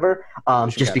or whatever,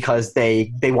 just because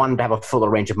they want him to have a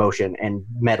fuller range of motion, and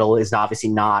metal is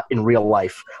obviously not in real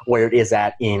life where it is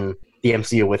at in the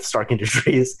MCU with Stark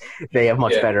Industries. They have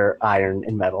much better iron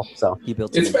and metal. So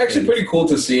it's actually pretty cool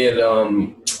to see it,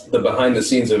 the behind the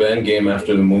scenes of Endgame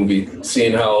after the movie,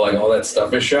 seeing how like all that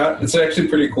stuff is shot. It's actually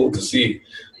pretty cool to see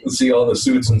all the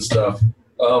suits and stuff.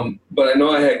 But I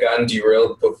know I had gotten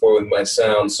derailed before with my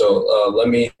sound, so let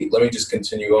me just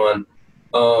continue on.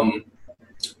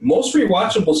 Most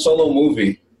rewatchable solo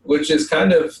movie, which is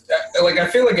kind of like, I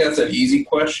feel like that's an easy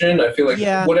question. I feel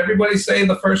like would everybody say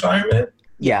the first Iron Man?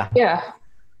 Yeah.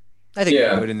 I think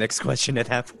we'll go to the next question at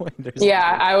that point.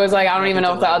 I was like, I don't even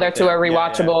know if the other two are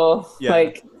rewatchable.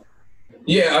 Like,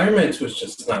 Iron Man 2 is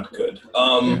just not good.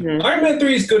 Iron Man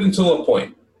 3 is good until a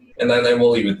point, and then we'll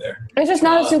leave it there. It's just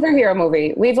not a superhero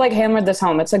movie. We've like hammered this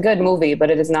home. It's a good movie, but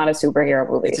it is not a superhero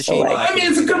movie. It's a shame. I mean,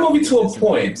 it's a good movie to a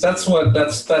point. That's my.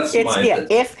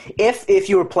 If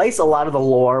you replace a lot of the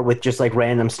lore with just like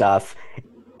random stuff,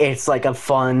 it's like a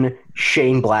fun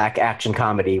Shane Black action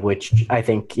comedy, which I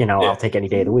think I'll take any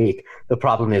day of the week. The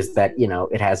problem is that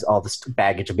it has all this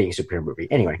baggage of being a superhero movie.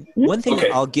 Anyway, one thing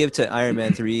I'll give to Iron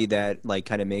Man 3 that like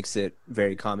kind of makes it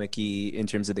very comic-y in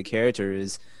terms of the character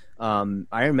is Iron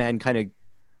Man kind of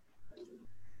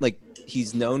like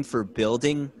he's known for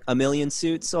building a million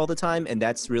suits all the time, and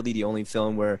that's really the only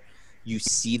film where you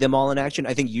see them all in action.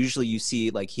 I think usually you see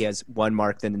like he has one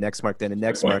mark, then the next mark, then the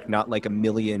next mark, not like a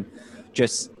million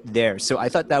just there. So I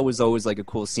thought that was always like a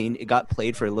cool scene. It got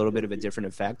played for a little bit of a different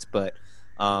effect, but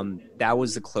that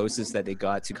was the closest that they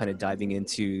got to kind of diving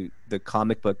into the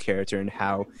comic book character and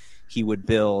how he would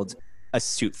build a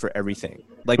suit for everything.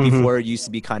 Like before, it used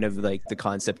to be kind of like the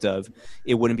concept of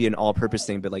it wouldn't be an all-purpose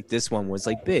thing, but like this one was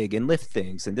like big and lift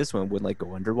things, and this one would like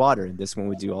go underwater, and this one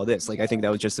would do all this. Like I think that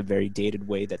was just a very dated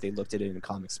way that they looked at it in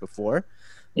comics before.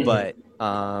 But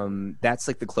that's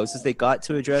like the closest they got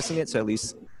to addressing it. So at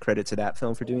least credit to that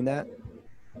film for doing that.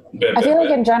 I feel like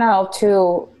in general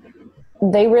too,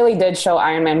 they really did show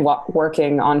Iron Man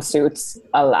working on suits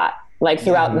a lot, like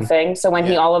throughout the thing. So when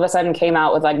he all of a sudden came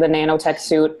out with like the nanotech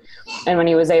suit, and when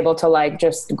he was able to like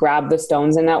just grab the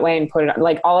stones in that way and put it on,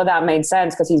 like all of that made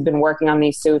sense because he's been working on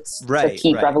these suits to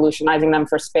keep revolutionizing them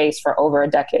for space for over a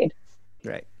decade.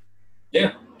 Right.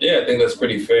 Yeah, I think that's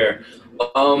pretty fair.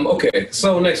 Okay,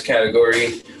 so next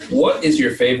category. What is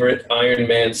your favorite Iron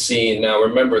Man scene? Now,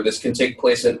 remember, this can take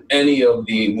place in any of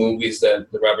the movies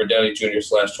that the Robert Downey Jr.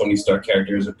 / Tony Stark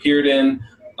character has appeared in.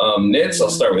 Nitz, I'll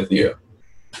start with you.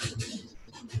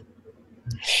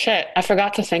 Shit, I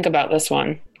forgot to think about this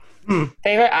one.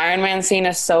 Favorite Iron Man scene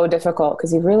is so difficult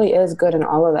because he really is good in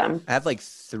all of them. I have like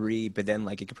 3, but then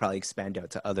like it could probably expand out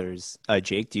to others.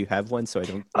 Jake, do you have one? So I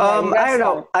don't. I don't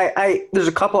know. I there's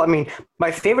a couple. I mean,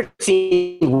 my favorite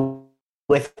scene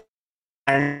with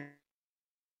Iron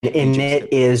in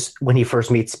it is when he first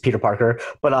meets Peter Parker,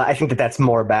 but I think that's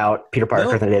more about Peter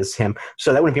Parker than it is him.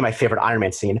 So that wouldn't be my favorite Iron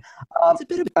Man scene. It's a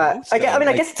bit of both, I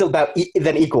guess it's about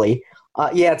them equally.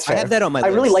 Yeah, it's fair. I have that on my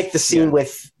list. I really like the scene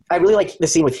I really like the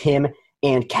scene with him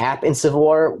and Cap in Civil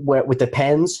War with the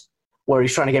pens, where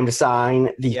he's trying to get him to sign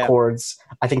the chords.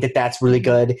 I think that's really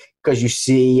good because you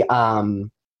see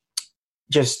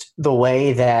just the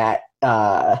way that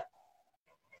that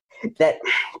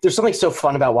there's something so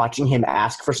fun about watching him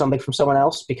ask for something from someone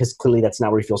else, because clearly that's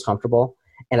not where he feels comfortable.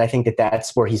 And I think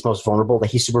that's where he's most vulnerable,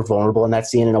 that he's super vulnerable in that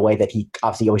scene in a way that he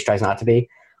obviously always tries not to be.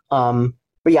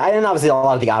 But yeah, and obviously a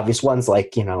lot of the obvious ones,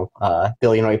 like,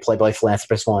 billionaire playboy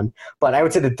philanthropist one. But I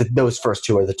would say that those first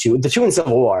two are the two. The two in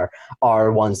Civil War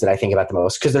are ones that I think about the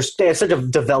most, because they have such a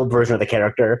developed version of the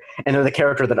character, and they're the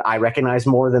character that I recognize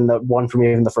more than the one from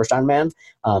even the first Iron Man.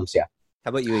 So yeah. How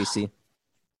about you, AC?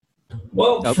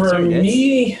 Well,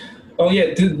 me... Oh,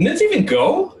 yeah. Did Nitz even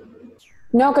go?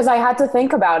 No, because I had to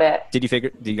think about it. Did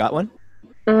you got one?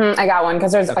 I got one,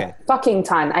 because there's a fucking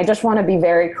ton. I just want to be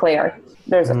very clear.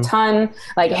 There's a ton,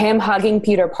 like him hugging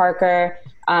Peter Parker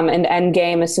in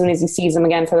Endgame as soon as he sees him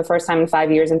again for the first time in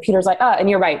 5 years. And Peter's like, and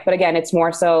you're right. But again, it's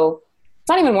not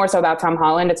even more so about Tom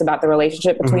Holland. It's about the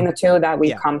relationship between the two that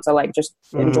we've come to like just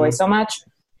enjoy so much.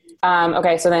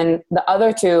 Okay, so then the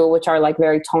other two, which are like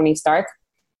very Tony Stark,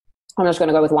 I'm just going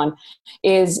to go with one,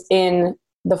 is in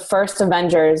the first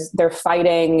Avengers. They're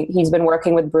fighting. He's been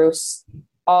working with Bruce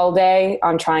all day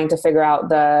on trying to figure out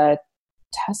the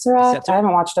Tesseract? Scepter? I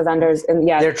haven't watched Avengers. And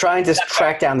yeah, They're trying to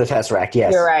track down the Tesseract.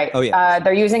 Yes, you're right. Oh, yeah.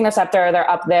 They're using the scepter. They're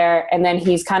up there, and then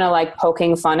he's kind of like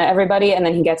poking fun at everybody, and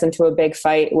then he gets into a big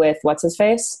fight with what's his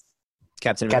face,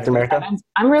 Captain America.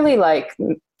 I'm really like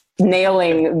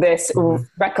nailing this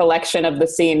recollection of the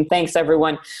scene. Thanks,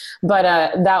 everyone. But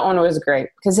that one was great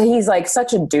because he's like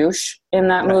such a douche in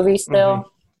that movie.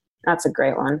 Still, that's a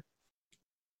great one.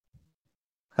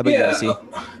 How about you, Lucy?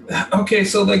 Okay,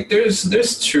 so like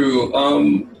there's true.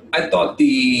 I thought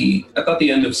the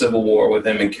end of Civil War with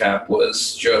him and Cap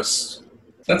was just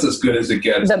that's as good as it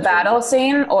gets. The battle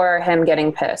scene or him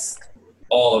getting pissed?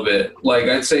 All of it. Like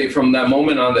I'd say from that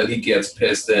moment on that he gets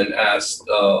pissed and asks,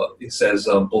 he says,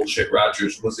 "Bullshit,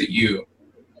 Rogers, was it you?"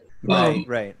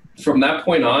 Right. From that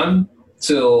point on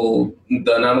till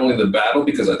not only the battle,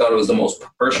 because I thought it was the most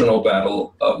personal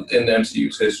battle in the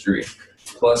MCU's history.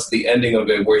 Plus the ending of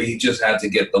it, where he just had to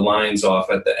get the lines off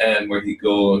at the end, where he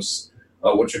goes,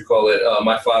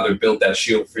 my father built that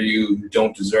shield for you. You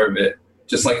don't deserve it.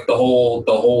 Just like the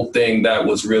whole thing, that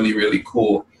was really, really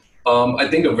cool. I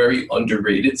think a very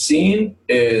underrated scene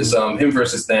is him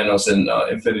versus Thanos in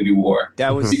Infinity War.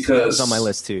 That was on my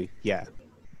list too. Yeah,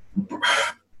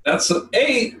 that's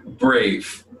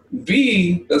brave.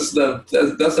 B, that's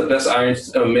the best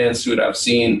Iron Man suit I've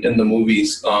seen in the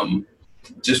movies.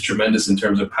 Just tremendous in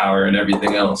terms of power and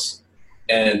everything else.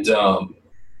 And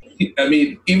I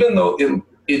mean, even though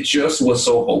it just was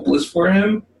so hopeless for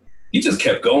him, he just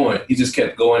kept going. He just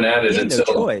kept going at it until.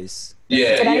 No choice.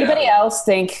 Yeah. Did anybody else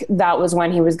think that was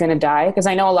when he was going to die? Because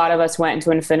I know a lot of us went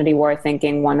into Infinity War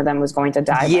thinking one of them was going to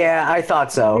die. Yeah, I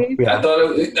thought so. Yeah. I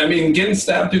thought. Getting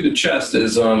stabbed through the chest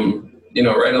is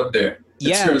right up there.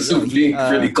 In terms of being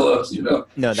pretty close,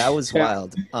 No, that was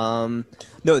wild.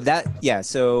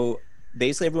 So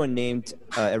basically everyone named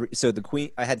so the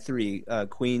Queen. I had three.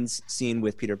 Queen's scene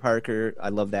with Peter Parker. I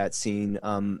love that scene.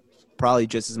 Probably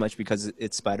just as much because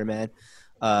it's Spider-Man.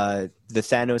 The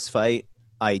Thanos fight.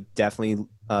 I definitely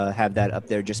have that up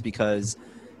there just because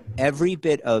every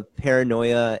bit of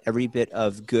paranoia, every bit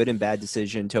of good and bad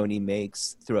decision Tony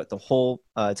makes throughout the whole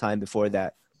time before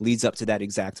that leads up to that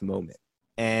exact moment.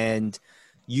 And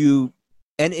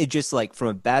it just like from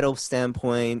a battle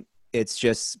standpoint, it's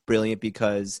just brilliant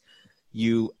because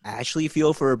you actually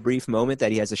feel for a brief moment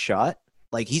that he has a shot.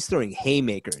 Like he's throwing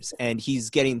haymakers and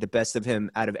he's getting the best of him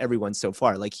out of everyone so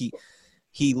far. Like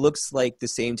he looks like the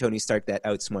same Tony Stark that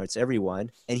outsmarts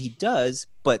everyone, and he does,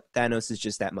 but Thanos is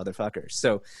just that motherfucker.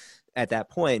 So at that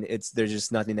point, there's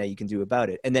just nothing that you can do about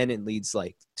it. And then it leads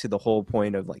like to the whole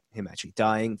point of like him actually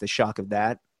dying, the shock of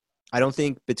that. I don't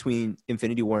think between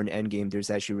Infinity War and Endgame, there's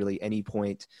actually really any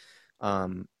point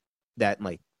that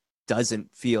like doesn't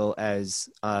feel as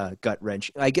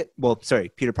gut-wrenching.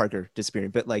 Peter Parker disappearing,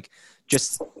 but like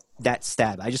just that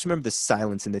stab. I just remember the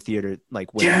silence in the theater,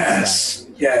 like when yes.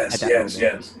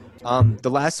 The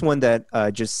last one that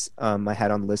I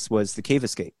had on the list was the cave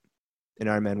escape in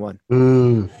Iron Man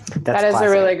 1. That is a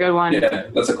really good one. Yeah,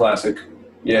 that's a classic.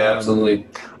 Yeah, absolutely.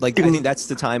 Like I think that's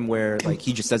the time where like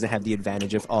he just doesn't have the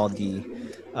advantage of all the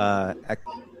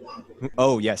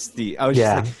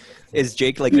is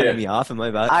Jake like cutting me off? Am I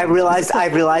about? I realized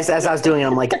as I was doing it,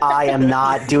 I'm like, I am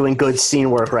not doing good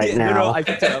scene work right now. No, I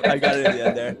picked it up. I got it at the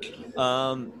end there.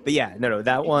 But yeah,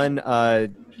 that one.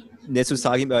 Nitz was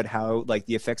talking about how like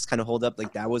the effects kind of hold up.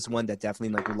 Like that was one that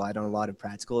definitely like relied on a lot of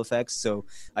practical effects. So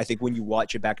I think when you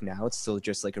watch it back now, it's still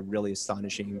just like a really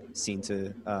astonishing scene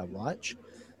to watch.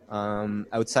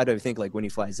 Outside of I think like when he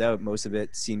flies out, most of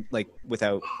it seemed like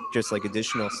without just like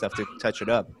additional stuff to touch it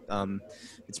up.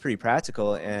 It's pretty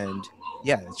practical, and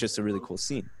yeah, it's just a really cool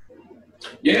scene.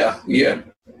 Yeah.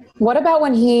 What about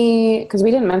when because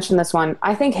we didn't mention this one,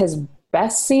 I think his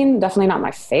best scene, definitely not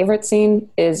my favorite scene,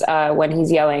 is when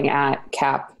he's yelling at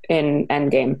Cap in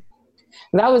Endgame.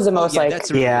 That was the most that's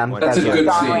a good scene. That's a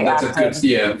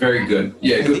good, very good.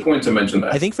 Yeah, good point to mention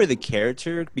that. I think for the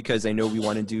character, because I know we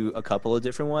want to do a couple of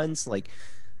different ones, like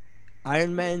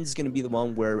Iron Man's going to be the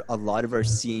one where a lot of our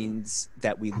scenes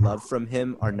that we love from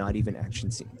him are not even action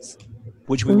scenes,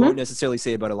 which we won't necessarily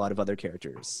say about a lot of other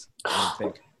characters, I don't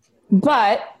think.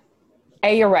 But,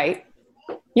 you're right.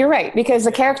 You're right, because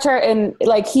the character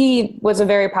he was a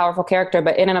very powerful character,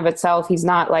 but in and of itself, he's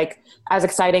not like as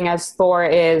exciting as Thor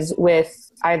is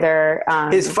with either.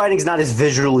 His fighting's not as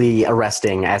visually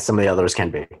arresting as some of the others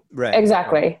can be. Right.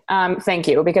 Exactly. Thank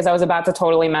you, because I was about to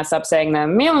totally mess up saying the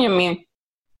Mew.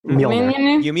 Yeah.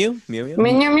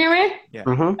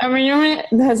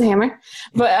 That's a hammer.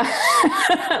 But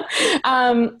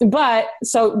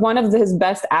so one of his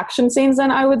best action scenes,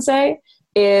 then I would say,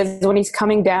 is when he's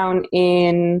coming down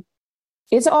in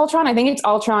It's Ultron. I think it's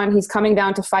Ultron. He's coming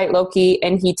down to fight Loki,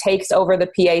 and he takes over the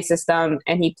PA system,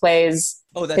 and he plays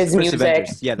that's his the first music.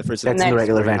 Avengers. Yeah, the first That's Avengers. in the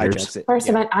regular Where he Avengers. hijacks it. First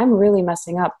Yeah. event. I'm really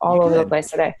messing up all over the place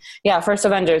today. Yeah, first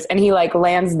Avengers, and he like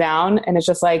lands down, and it's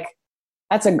just like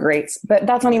that's a great. But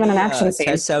that's not even an action scene.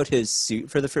 Tests out his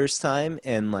suit for the first time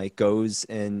and like goes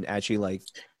and actually like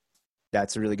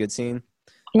that's a really good scene.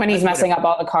 When he's messing up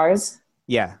all the cars.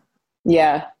 Yeah.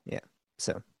 Yeah.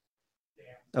 So.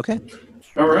 Okay.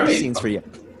 All right. Scenes for you.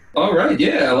 All right,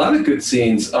 yeah, a lot of good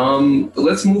scenes.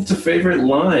 Let's move to favorite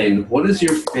line. What is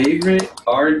your favorite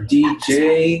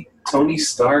RDJ, Tony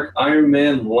Stark, Iron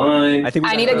Man line?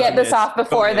 I need to get this off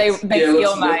before they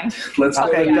steal mine. Let's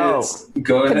Okay, go.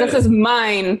 Go ahead. This is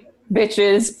mine,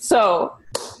 bitches. So,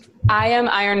 I am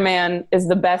Iron Man is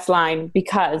the best line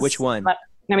because Which one? I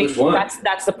mean, Which one?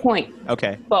 that's the point.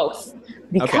 Okay. Both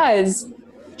because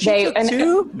they and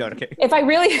two? No, okay. if I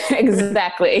really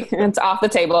exactly it's off the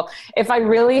table. If I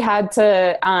really had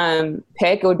to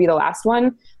pick, it would be the last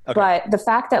one. Okay. But the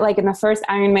fact that like in the first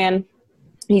Iron Man,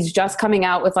 he's just coming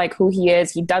out with like who he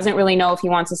is. He doesn't really know if he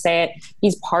wants to say it.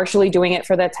 He's partially doing it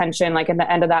for the attention, like at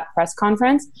the end of that press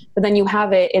conference. But then you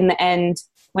have it in the end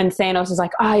when Thanos is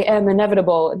like, I am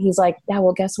inevitable. And he's like, yeah,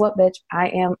 well, guess what, bitch? I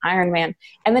am Iron Man.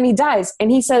 And then he dies. And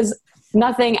he says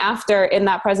nothing after in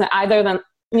that present, either than,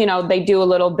 you know, they do a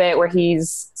little bit where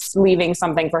he's leaving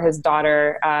something for his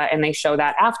daughter and they show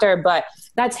that after. But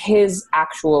that's his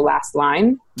actual last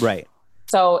line. Right.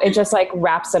 So it just like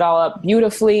wraps it all up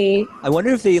beautifully. I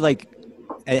wonder if they like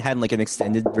had like an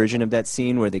extended version of that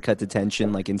scene where they cut the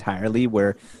tension like entirely,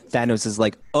 where Thanos is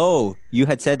like, "Oh, you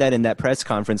had said that in that press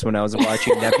conference when I was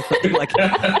watching Nebula." Like,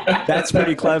 that's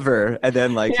pretty clever. And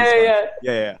then like,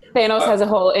 yeah. Thanos has a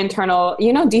whole internal.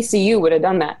 You know, DCU would have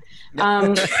done that.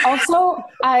 Also,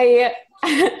 I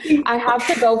have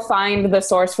to go find the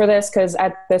source for this because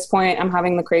at this point I'm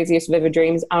having the craziest vivid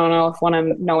dreams. I don't know if what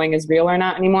I'm knowing is real or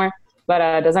not anymore.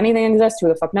 But does anything exist? Who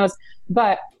the fuck knows?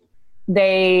 But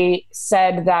they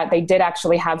said that they did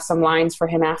actually have some lines for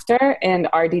him after, and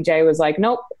RDJ was like,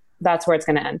 nope, that's where it's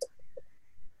going to end.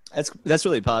 That's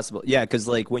really possible. Yeah, because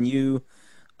like when you,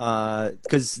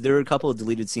 because there were a couple of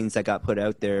deleted scenes that got put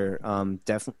out there.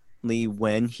 Definitely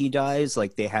when he dies,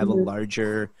 like they have a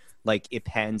larger, like it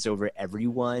pans over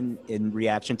everyone in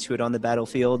reaction to it on the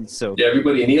battlefield. So yeah,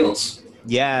 everybody kneels.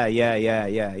 Yeah.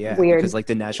 Weird. Because like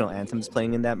the national anthem's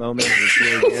playing in that moment. It was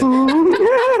really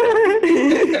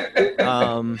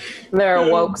weird. They're a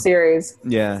woke series.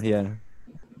 Yeah.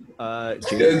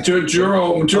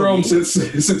 Jerome,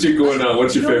 since you're going on,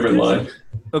 what's your favorite line?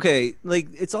 Okay, like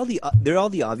they're all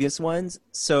the obvious ones.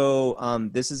 So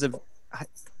this is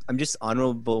I'm just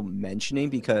honorable mentioning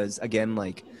because again,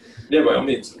 like yeah, by all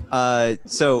means.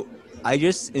 So I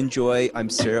just enjoy. I'm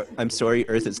sorry,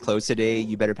 Earth is closed today.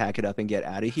 You better pack it up and get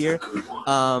out of here.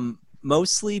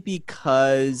 Mostly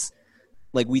because,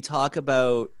 like, we talk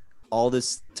about all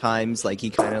this times, like he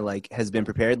kind of like has been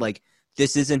prepared. Like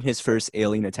this isn't his first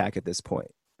alien attack at this point.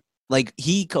 Like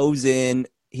he goes in,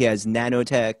 he has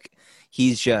nanotech.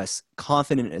 He's just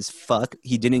confident as fuck.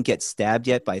 He didn't get stabbed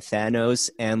yet by Thanos,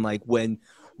 and like when,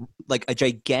 like a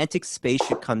gigantic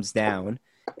spaceship comes down.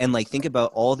 And like think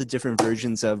about all the different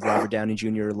versions of Robert Downey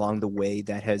Jr. along the way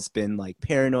that has been like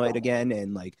paranoid again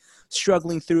and like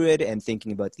struggling through it and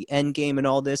thinking about the end game and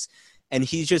all this. And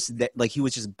he's just like he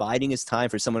was just biding his time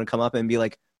for someone to come up and be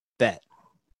like, bet.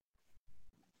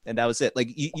 And that was it. Like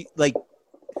you like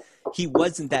he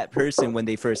wasn't that person when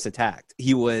they first attacked.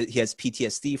 He has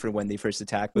PTSD for when they first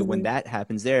attacked, but when that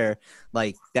happens there,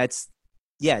 like that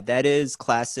is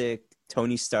classic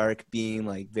Tony Stark being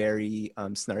like very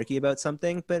snarky about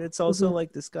something, but it's also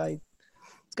like this guy's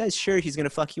sure he's gonna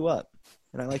fuck you up,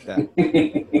 and I like that.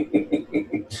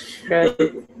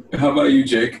 Good. How about you,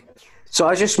 Jake? So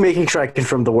I was just making sure I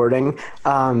confirmed the wording.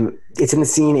 It's in the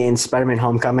scene in Spider-Man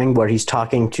Homecoming where he's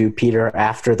talking to Peter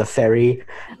after the ferry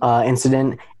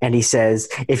incident, and he says,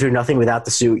 "If you're nothing without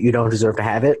the suit, you don't deserve to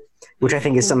have it," which I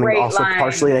think is something Great also line.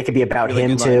 partially that could be about Really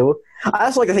him good line. too. I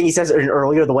also like the thing he says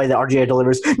earlier, the way that RGA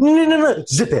delivers, no,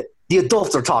 zip it. The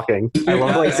adults are talking. I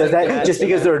love the way he says that, just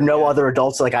because there are no other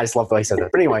adults. Like I just love the way he says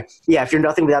that. But anyway, yeah, if you're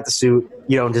nothing without the suit,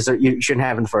 you don't deserve. You shouldn't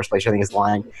have it in the first place. I think is the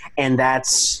line, and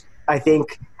that's I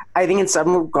think in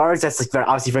some regards that's like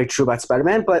obviously very true about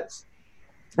Spider-Man, but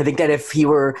I think that if he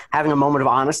were having a moment of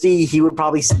honesty, he would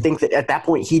probably think that at that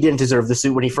point he didn't deserve the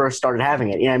suit when he first started having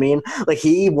it. You know what I mean? Like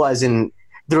he wasn't.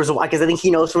 There was because I think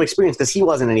he knows from experience because he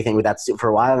wasn't anything with that suit for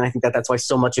a while, and I think that that's why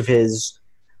so much of his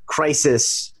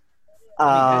crisis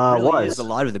That really was is a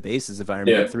lot of the basis of Iron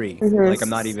Man 3. Like I'm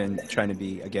not even trying to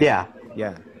be again.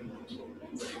 Yeah.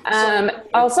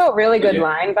 Also, a really good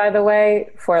line, by the way,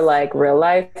 for like real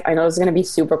life. I know it's going to be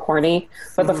super corny,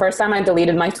 but the first time I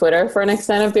deleted my Twitter for an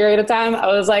extended period of time, I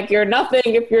was like, "You're nothing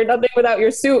if you're nothing without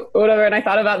your suit," or whatever. And I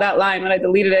thought about that line when I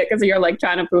deleted it because you're like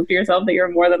trying to prove to yourself that you're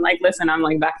more than like, "Listen, I'm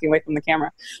like backing away from the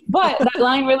camera." But that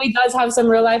line really does have some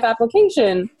real life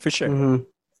application. For sure. Mm-hmm.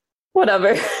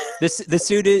 Whatever. The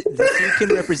suit can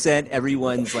represent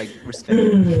everyone's like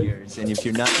respective fears, and if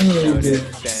you're not about it,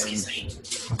 then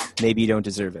maybe you don't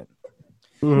deserve it.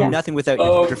 Mm-hmm. Nothing without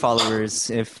your followers.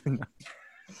 If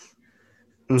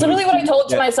It's really what I told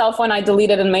to myself when I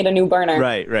deleted and made a new burner.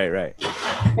 right.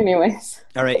 Anyways.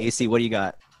 All right, AC, what do you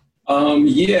got?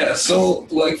 Yeah, so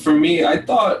like for me, I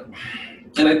thought,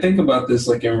 and I think about this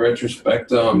like in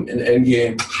retrospect, in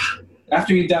Endgame,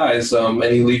 after he dies, and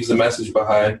he leaves a message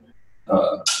behind,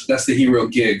 that's the hero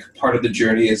gig. Part of the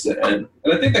journey is the end.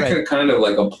 And I think that could kind of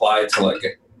like apply to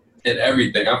like in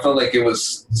everything. I felt like it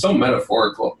was so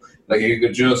metaphorical. Like it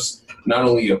could just not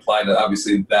only apply to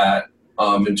obviously that,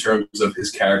 in terms of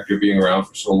his character being around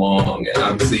for so long, and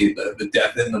obviously the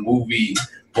death in the movie,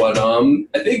 but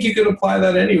I think you could apply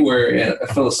that anywhere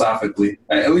philosophically.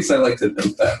 At least I like to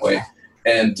think that way.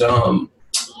 And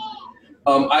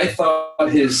I thought I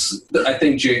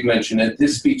think Jake mentioned it,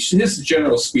 his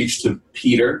general speech to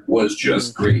Peter was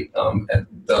just great. And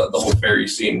the whole ferry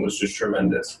scene was just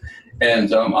tremendous.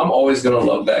 And I'm always going to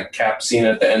love that Cap scene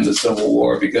at the end of Civil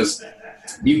War because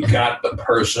you got the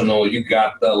personal, you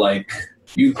got the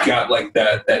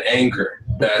that anger,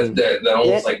 that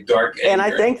almost like dark anger. And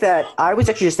I think that I was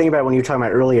actually just thinking about when you were talking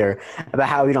about earlier about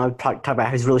how talk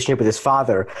about his relationship with his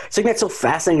father. Something that's so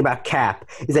fascinating about Cap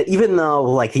is that even though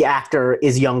like the actor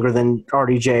is younger than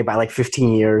RDJ by like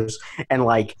 15 years, and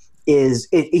like he's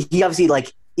obviously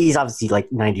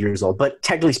like 90 years old, but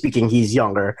technically speaking, he's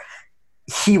younger.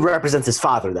 He represents his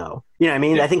father, though. You know what I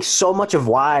mean? Yeah. I think so much of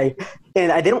why,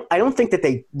 and I don't think that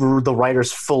the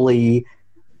writers fully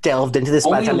delved into this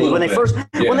by the time when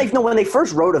they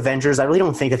first wrote Avengers. I really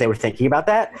don't think that they were thinking about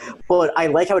that, but I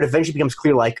like how it eventually becomes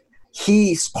clear. Like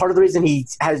he's part of the reason he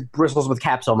has bristles with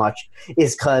Cap so much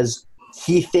is because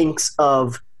he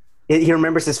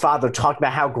remembers his father talking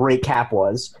about how great Cap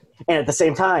was. And at the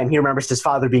same time, he remembers his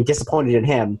father being disappointed in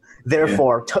him.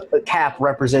 Therefore, Cap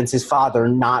represents his father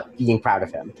not being proud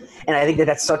of him. And I think that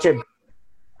that's such an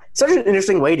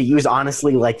interesting way to use,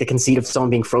 honestly, like the conceit of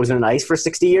someone being frozen in ice for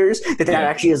 60 years, that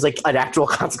actually is like an actual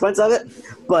consequence of it.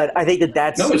 But I think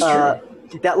that's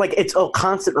that like it's a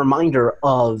constant reminder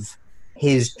of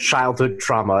his childhood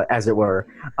trauma, as it were.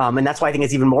 And that's why I think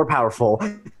it's even more powerful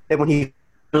that when he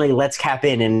really lets Cap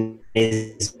in and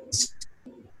his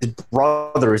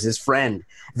brother is his friend,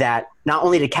 that not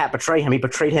only did Cap betray him, he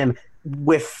betrayed him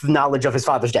with knowledge of his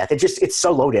father's death. It's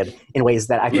so loaded in ways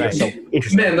that I think are so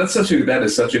interesting. Man, that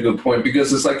is such a good point,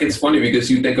 because it's funny because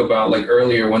you think about like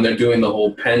earlier when they're doing the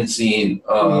whole pen scene,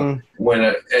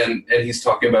 when and he's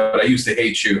talking about I used to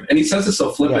hate you, and he says it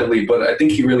so flippantly, but I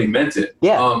think he really meant it.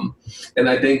 And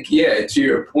I think to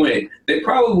your point, they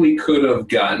probably could have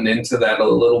gotten into that a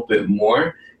little bit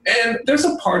more. And there's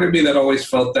a part of me that always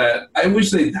felt that I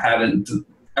wish they hadn't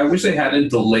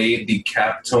delayed the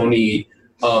Cap Tony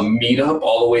meetup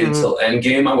all the way until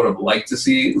Endgame. I would have liked to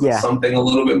see something a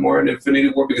little bit more in Infinity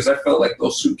War, because I felt like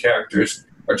those two characters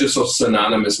are just so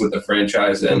synonymous with the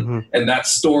franchise, and that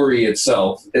story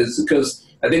itself is, because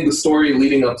I think the story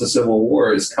leading up to Civil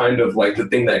War is kind of like the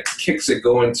thing that kicks it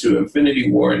going to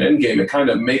Infinity War and Endgame. It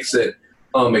kind of makes it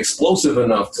explosive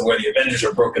enough to where the Avengers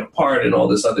are broken apart and all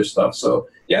this other stuff. So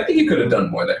I think you could have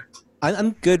done more there.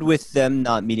 I'm good with them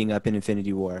not meeting up in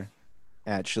Infinity War,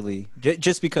 actually,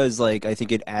 just because like I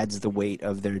think it adds the weight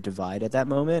of their divide at that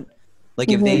moment. Like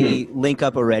if they link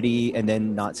up already and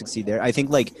then not succeed there, I think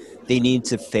like they need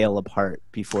to fail apart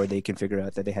before they can figure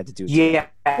out that they had to do it.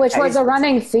 Which was a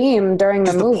running theme during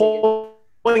the movie. The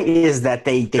point is that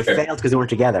they failed because they weren't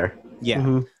together.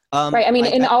 Right. I mean,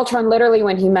 in Ultron, literally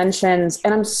when he mentions,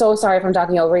 and I'm so sorry if I'm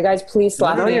talking over you guys, please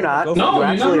slap me. No, you're not. No,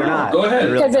 you're not. Go ahead.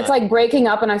 Because it's like breaking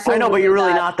up, and I feel. I know, but you're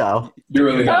really not, though. You're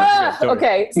really not.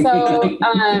 Okay, so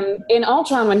in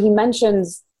Ultron, when he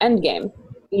mentions Endgame,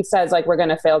 he says like we're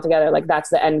gonna fail together. Like that's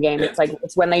the Endgame. It's like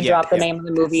it's when they dropped the name of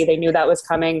the movie. They knew that was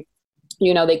coming.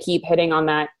 You know, they keep hitting on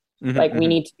that. Like we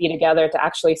need to be together to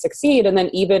actually succeed. And then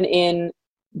even in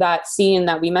that scene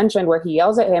that we mentioned where he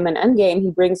yells at him in Endgame,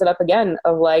 he brings it up again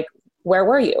of like, where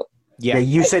were you? Yeah,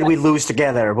 you said we'd lose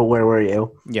together, but where were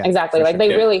you? Yeah, exactly. Like they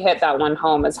really hit that one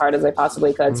home as hard as they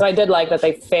possibly could. So I did like that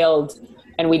they failed,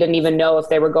 and we didn't even know if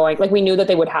they were going. Like we knew that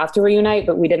they would have to reunite,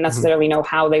 but we didn't necessarily know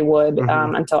how they would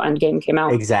until Endgame came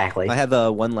out. Exactly. I have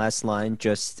one last line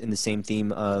just in the same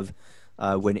theme of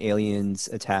when aliens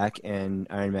attack and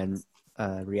Iron Man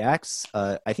reacts.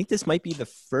 I think this might be the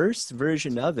first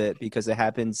version of it because it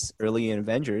happens early in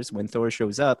Avengers when Thor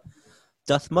shows up.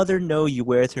 Doth mother know you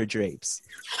weareth her drapes?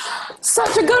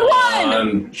 Such a good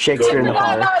one. Shakespeare in the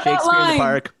Park. Shakespeare in the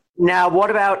Park. Now, what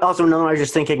about also another one I was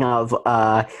just thinking of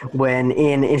when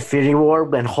in Infinity War,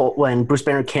 when Bruce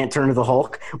Banner can't turn to the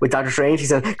Hulk with Doctor Strange, he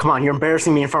said, "Come on, you're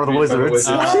embarrassing me in front of the Wizards."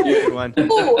 Good one.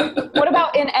 Ooh, what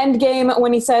about in Endgame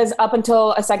when he says, "Up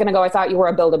until a second ago, I thought you were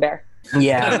a Build-A-Bear"?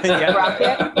 Yeah.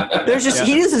 Rocket?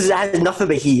 He just has nothing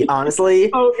but heat,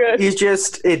 honestly. Oh, good. He's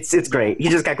just, it's great. He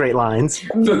just got great lines.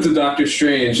 To Doctor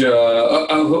Strange,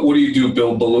 what do you do,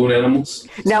 build balloon animals?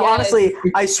 Now, Yes. honestly,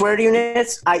 I swear to you,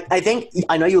 Nitz,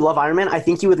 I know you love Iron Man. I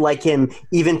think you would like him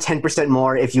even 10%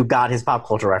 more if you got his pop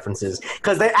culture references.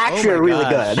 Because they actually are really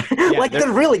gosh. good. Yeah,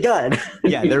 they're really good.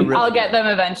 Yeah, they're really I'll get them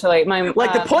eventually.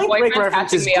 The Point Break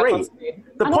reference is great.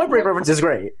 The Point Break reference is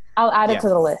great. I'll add it to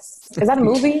the list. Is that a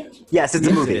movie? Yes, it's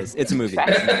a movie. It is. It's a movie.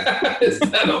 Is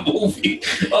that a movie?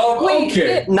 Wait,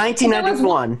 Okay.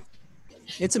 1991.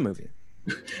 It's a movie.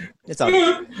 It's all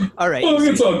good. All right. Oh,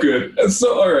 it's all good.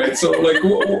 So, all right. So, like,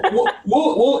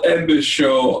 we'll end this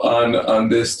show on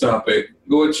this topic,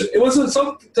 which it was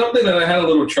something that I had a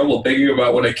little trouble thinking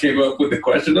about when I came up with the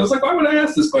question. I was like, why would I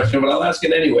ask this question? But I'll ask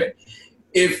it anyway.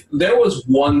 If there was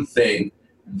one thing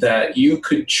that you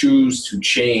could choose to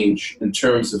change in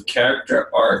terms of character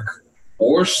arc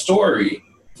or story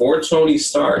for Tony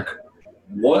Stark,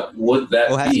 what would that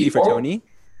be? It has to be for Tony?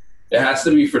 It has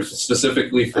to be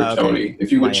specifically for Okay. Tony.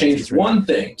 If you would change one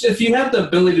thing, if you had the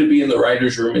ability to be in the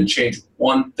writer's room and change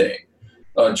one thing,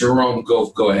 Jerome,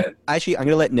 go ahead. Actually, I'm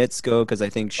going to let Nitz go because I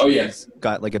think she's yes.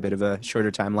 got like a bit of a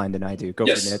shorter timeline than I do. Go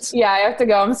Yes. for Nitz. Yeah, I have to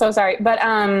go. I'm so sorry. But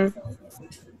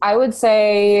I would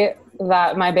say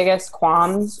that my biggest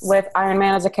qualms with Iron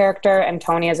Man as a character and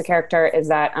Tony as a character is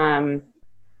that,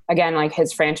 again, like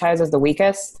his franchise is the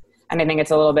weakest. And I think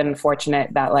it's a little bit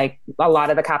unfortunate that like a lot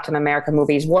of the Captain America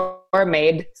movies were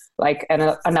made like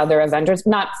another Avengers,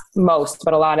 not most,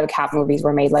 but a lot of the Cap movies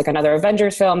were made like another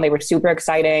Avengers film. They were super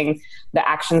exciting. The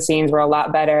action scenes were a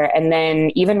lot better. And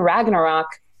then even Ragnarok,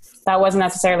 that wasn't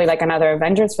necessarily like another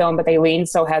Avengers film, but they leaned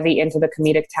so heavy into the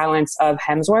comedic talents of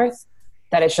Hemsworth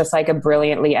that it's just like a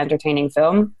brilliantly entertaining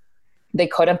film. They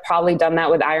could have probably done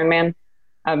that with Iron Man.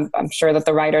 I'm sure that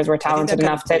the writers were talented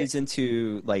enough to. Plays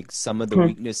into like some of the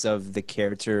weakness of the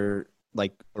character,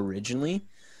 like originally,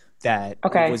 that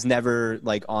was never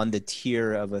like on the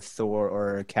tier of a Thor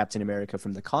or a Captain America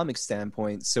from the comic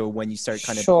standpoint. So when you start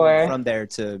kind of going from there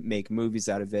to make movies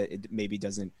out of it, it maybe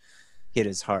doesn't hit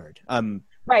as hard.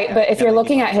 Right, but if you're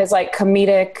looking at his like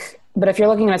comedic. But if you're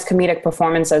looking at his comedic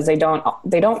performances, they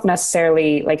don't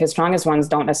necessarily, like his strongest ones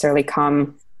don't necessarily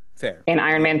come in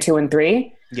Iron Man 2 and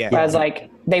 3. Yeah. Whereas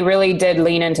like they really did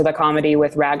lean into the comedy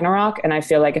with Ragnarok, and I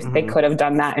feel like if they could have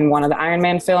done that in one of the Iron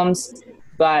Man films,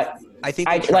 but I think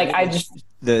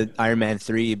the Iron Man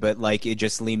 3, but like it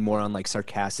just leaned more on like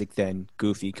sarcastic than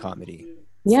goofy comedy.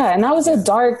 Yeah, and that was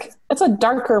it's a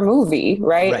darker movie,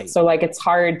 right? So like it's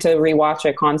hard to rewatch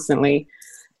it constantly.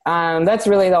 That's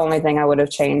really the only thing I would have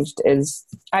changed is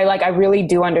I really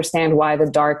do understand why the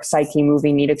dark psyche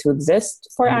movie needed to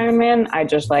exist for Iron Man. I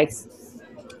just like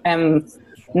am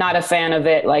not a fan of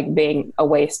it like being a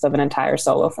waste of an entire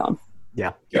solo film.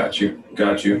 Yeah. Got you.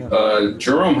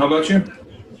 Jerome, how about you?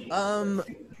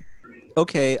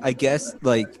 Okay, I guess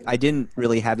like I didn't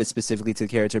really have it specifically to the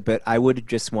character, but I would have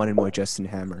just wanted more Justin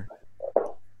Hammer.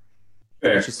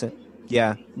 Fair.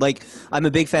 Yeah, like I'm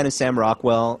a big fan of Sam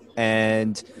Rockwell,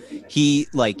 and he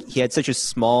had such a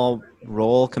small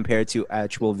role compared to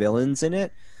actual villains in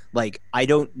it. Like I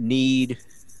don't need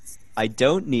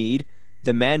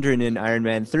the Mandarin in Iron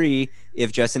Man 3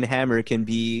 if Justin Hammer can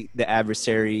be the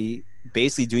adversary,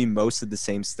 basically doing most of the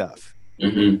same stuff.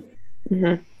 Mm-hmm.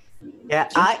 Mm-hmm. Yeah,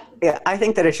 I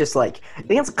think that it's just like I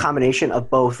think it's a combination of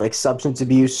both like substance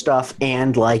abuse stuff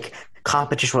and like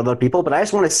competition with other people. But I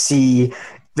just want to see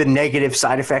the negative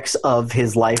side effects of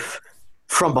his life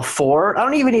from before. I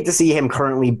don't even need to see him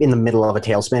currently in the middle of a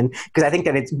tailspin because I think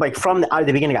that it's like from the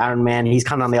beginning of Iron Man, he's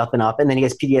kind of on the up and up, and then he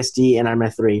has PTSD in Iron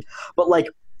Man 3. But like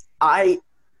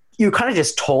you kind of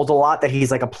just told a lot that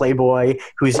he's like a playboy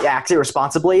who's acts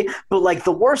irresponsibly. But like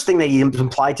the worst thing that he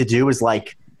implied to do is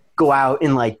like go out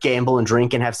and like gamble and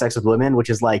drink and have sex with women, which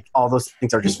is like all those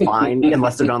things are just fine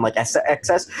unless they're done like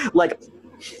excess. Like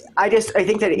I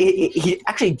think that he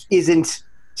actually isn't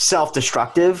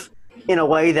self-destructive in a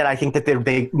way that I think that the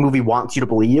big movie wants you to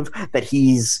believe that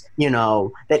he's,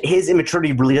 that his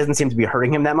immaturity really doesn't seem to be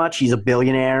hurting him that much. He's a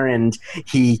billionaire and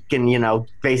he can,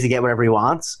 basically get whatever he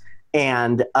wants.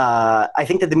 And I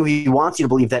think that the movie wants you to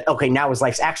believe that, okay, now his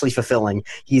life's actually fulfilling.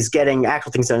 He's getting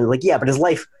actual things done. Like, yeah, but his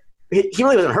life he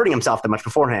really wasn't hurting himself that much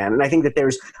beforehand. And I think that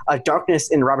there's a darkness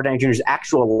in Robert Downey Jr.'s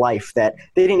actual life that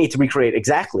they didn't need to recreate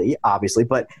exactly, obviously,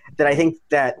 but that I think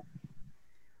that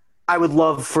I would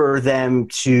love for them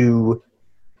to,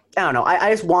 I don't know,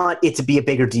 I just want it to be a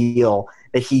bigger deal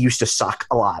that he used to suck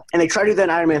a lot. And they try to do that in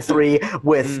Iron Man 3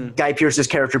 with Guy Pearce's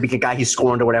character being a guy he's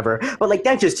scorned or whatever. But like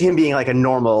that's just him being like a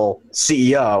normal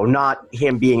CEO, not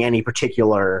him being any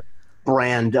particular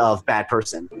brand of bad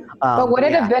person. But would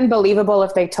it have been believable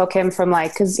if they took him from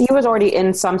like, because he was already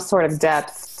in some sort of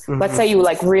depth. Let's say you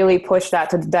like really push that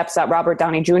to the depths that Robert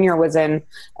Downey Jr. was in,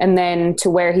 and then to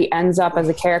where he ends up as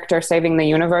a character saving the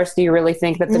universe. Do you really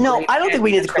think that? No, I don't think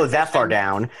we need to go that far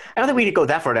down. I don't think we need to go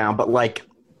that far down. But like,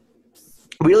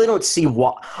 we really don't see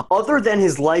what, other than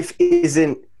his life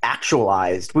isn't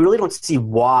actualized. We really don't see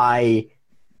why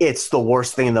it's the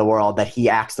worst thing in the world that he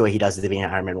acts the way he does at the beginning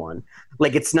of Iron Man 1.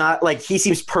 Like, it's not like he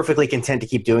seems perfectly content to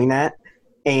keep doing that.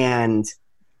 And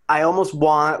I almost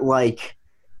want like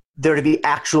there to be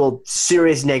actual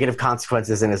serious negative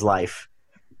consequences in his life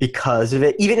because of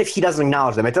it, even if he doesn't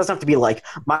acknowledge them. It doesn't have to be like,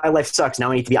 my life sucks,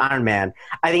 now I need to be Iron Man.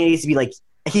 I think it needs to be like,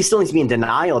 he still needs to be in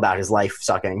denial about his life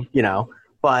sucking, you know?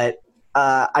 But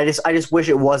I just wish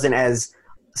it wasn't as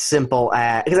simple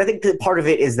as, because I think that part of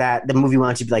it is that the movie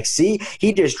wants you to be like, see,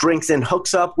 he just drinks and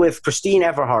hooks up with Christine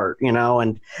Everhart, you know,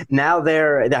 and now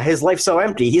his life's so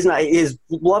empty. He's not, his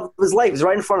love of his life is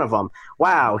right in front of him.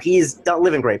 Wow, he's not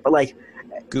living great. But like,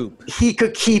 Goop. He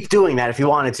could keep doing that if he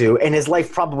wanted to, and his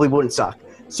life probably wouldn't suck.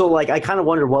 So like, I kind of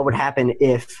wonder what would happen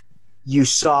if you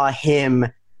saw him,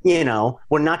 you know,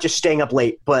 we're not just staying up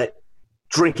late, but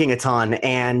drinking a ton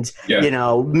and, you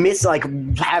know,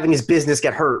 having his business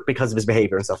get hurt because of his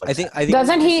behavior and stuff like that. I think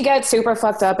doesn't he get super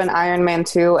fucked up in Iron Man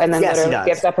 2 and then literally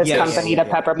gives up his company to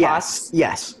Pepper Potts?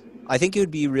 Yes. I think it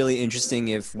would be really interesting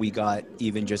if we got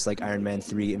even just like Iron Man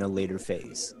 3 in a later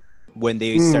phase when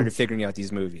they started figuring out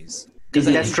these movies.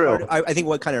 That's true. I think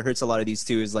what kind of hurts a lot of these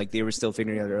two is like they were still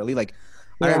figuring it out early. Like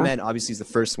Iron Man obviously is the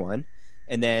first one,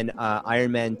 and then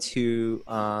Iron Man 2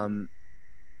 comes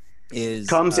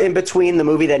in between the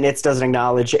movie that Nitz doesn't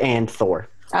acknowledge and Thor.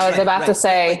 I was about to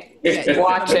say,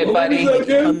 watch it, buddy. It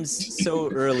comes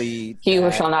so early. He who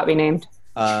shall not be named.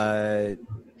 That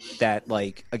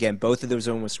like again, both of those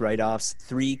are almost write-offs.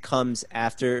 3 comes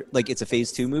after, like it's a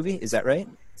Phase 2 movie. Is that right?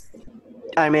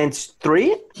 Iron Man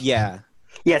 3? Yeah.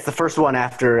 Yeah, it's the first one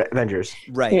after Avengers.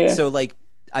 Right. Yeah. So like,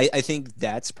 I think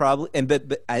that's probably,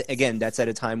 but again, that's at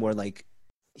a time where like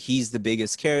he's the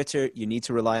biggest character. You need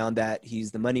to rely on that.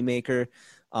 He's the moneymaker.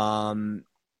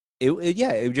 It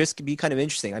would just be kind of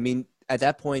interesting. I mean, at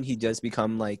that point, he does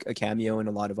become like a cameo in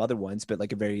a lot of other ones, but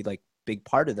like a very like big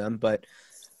part of them. But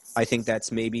I think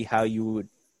that's maybe how you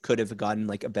could have gotten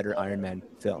like a better Iron Man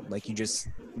film. Like you just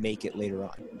make it later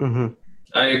on. Mm-hmm.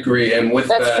 I agree, and with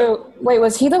That's that, true. Wait,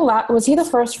 was he the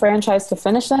first franchise to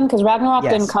finish then? Because Ragnarok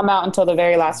didn't come out until the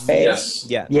very last phase.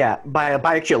 Yes. Yeah, by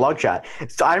actually a long shot.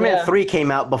 So Iron Man 3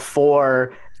 came out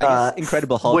before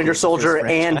Incredible Hulk, Winter Soldier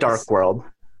and Dark World.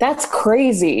 That's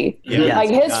crazy. Yeah. Like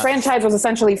his franchise was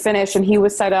essentially finished, and he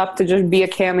was set up to just be a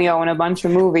cameo in a bunch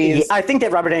of movies. Yeah, I think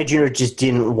that Robert Downey Jr. just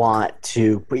didn't want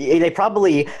to. They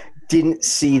probably didn't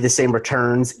see the same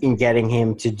returns in getting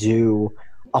him to do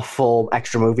a full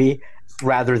extra movie,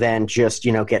 rather than just,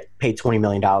 you know, get paid $20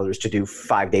 million to do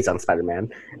 5 days on Spider-Man.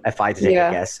 If I had to take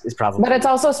a guess, is probably. But it's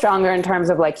also stronger in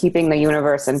terms of like keeping the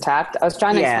universe intact. I was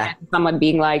trying to explain to someone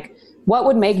being like, what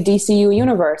would make DCU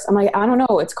universe? I'm like, I don't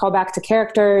know. It's called back to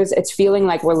characters. It's feeling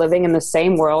like we're living in the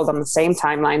same world on the same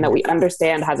timeline that we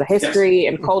understand has a history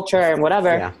and culture and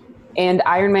whatever. Yeah. And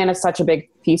Iron Man is such a big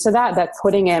piece of that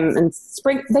putting him and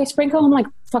they sprinkle him like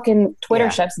fucking Twitter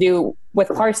chefs do with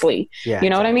parsley. Yeah, you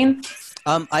know what I mean?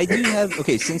 I do have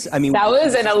that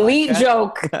was an elite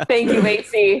joke. Thank you,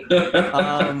 AC.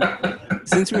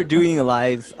 Since we're doing a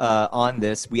live on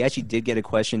this, we actually did get a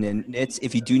question, and it's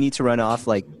if you do need to run off,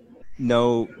 like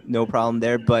no problem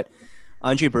there. But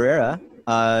Andre Barrera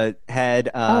had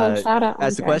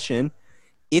asked the question: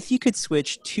 if you could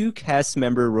switch 2 cast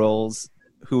member roles,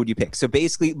 who would you pick? So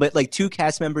basically, but like 2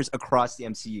 cast members across the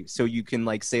MCU, so you can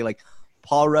like say like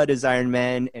Paul Rudd is Iron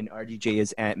Man and RDJ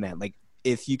is Ant-Man, like.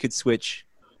 If you could switch,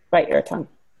 bite your tongue.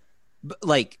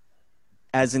 Like,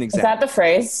 as an example. Is that the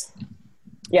phrase?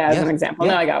 Yeah, as an example.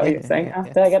 No, I got what you're saying.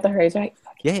 Did I get the phrase right?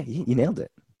 Yeah, you nailed it.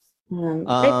 Great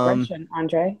question,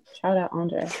 Andre. Shout out,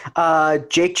 Andre.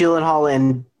 Jake Gyllenhaal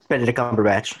and Benedict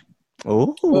Cumberbatch.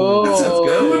 Oh, that's a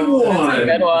good one. That's a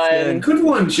good one. Good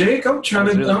one, Jake. I'm trying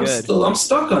to. Really I'm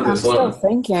stuck on this one. I'm still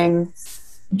thinking.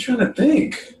 I'm trying to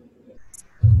think.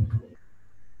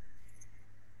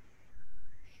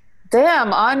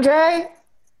 Damn, Andre.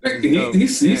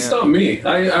 He stumped me.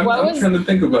 I'm trying to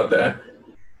think about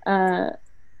that.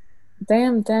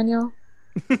 Damn, Daniel.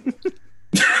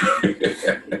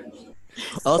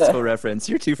 Also a reference.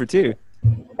 You're 2 for 2.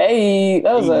 Hey,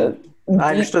 that was a.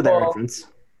 I understood that reference.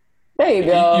 There you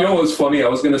go. You know what's funny? I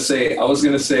was gonna say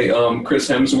Chris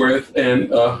Hemsworth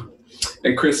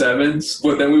and Chris Evans,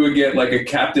 but then we would get like a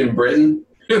Captain Britain,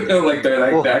 like the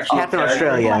actual Captain character.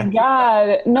 Australia. Oh my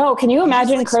God. No, can you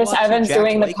imagine like Chris swapping Evans Jack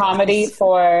doing the White comedy guys.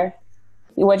 for.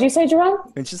 What'd you say, Jerome?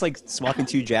 It's just like swapping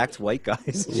 2 jacked white guys.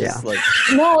 It's just like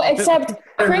No, except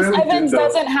Chris really did, Evans though.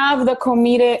 doesn't have the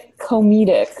comedic.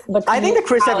 I think that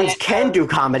Chris talent Evans can do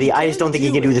comedy. I just don't think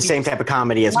he can do the same type of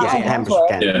comedy as Chris Hemsworth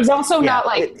can. Yeah. He's also not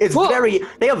like. It's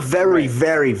they have very,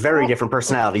 very, very different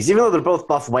personalities. Even though they're both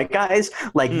buff white guys,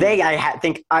 like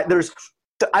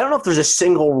I don't know if there's a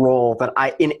single role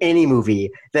that in any movie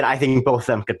that I think both of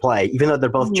them could play, even though they're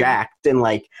both jacked and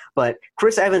but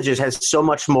Chris Evans just has so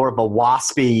much more of a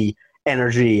waspy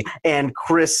energy, and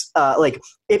Chris,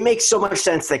 it makes so much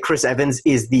sense that Chris Evans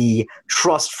is the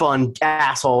trust fund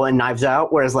asshole in Knives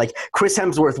Out, whereas Chris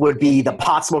Hemsworth would be the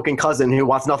pot smoking cousin who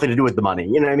wants nothing to do with the money.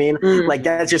 You know what I mean?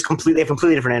 That's just completely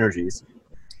different energies.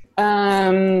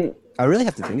 I really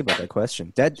have to think about that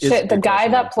question. That is Shit, the guy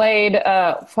that played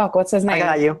what's his name? I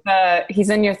got you. He's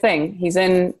in your thing. He's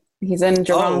in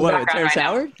Jerome's background Terrence right now.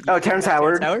 Howard? Oh, Terrence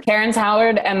Howard. Terrence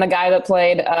Howard and the guy that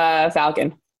played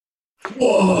Falcon.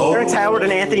 Whoa. Terrence Howard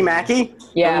and Anthony Mackie. That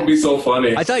Yeah. would be so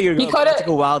funny. I thought you were He going coulda- to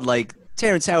go wild like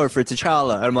Terrence Howard for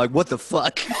T'Challa. And I'm like, what the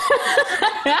fuck?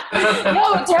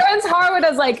 No, Terrence Howard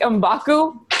as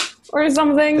M'Baku or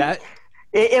something. That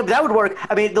That would work.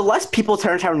 I mean, the less people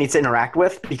Terrence Howard needs to interact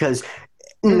with, because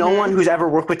no one who's ever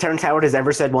worked with Terrence Howard has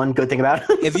ever said one good thing about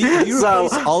him. if you So,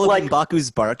 replace all of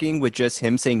M'Baku's barking with just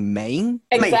him saying Maine,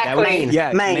 Exactly. Maine.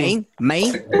 yeah, Maine.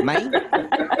 Maine.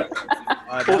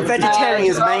 Well, vegetarian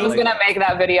is I was Maine. gonna make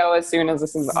that video as soon as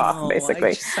this is off,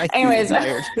 basically. Anyways, All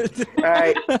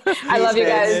right. I love you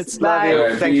guys. Love Bye. you. All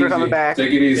right, Thanks be for coming easy. back.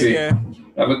 Take it easy. Yeah.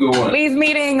 Have a good one. Please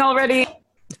meeting already.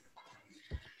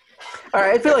 All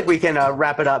right. I feel like we can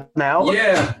wrap it up now.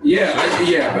 Yeah,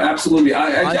 absolutely. I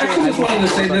actually just wanted to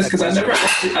say this because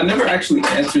I never actually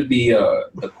answered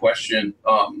the question.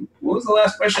 What was the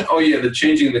last question? Oh yeah, the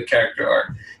changing the character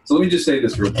arc. So let me just say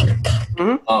this real quick.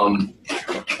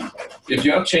 If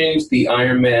y'all changed the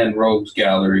Iron Man Rogues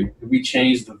Gallery, if we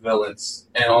changed the villains,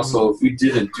 and also if we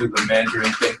didn't do the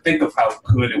Mandarin thing, think of how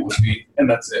good it would be. And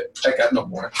that's it. I got no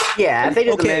more. Yeah. If they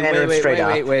did the Mandarin straight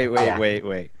up. Wait. Yeah. Wait,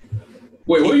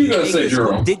 what are you gonna say,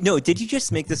 Jerome? Did you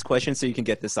just make this question so you can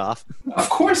get this off? Of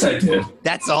course I did.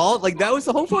 That's all? Like that was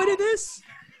the whole point of this?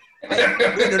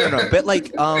 No. But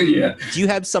Yeah. do you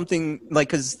have something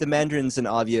because the Mandarin's an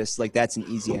obvious that's an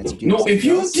easy answer. Do you have No, if something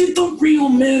you else? did the real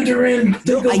Mandarin,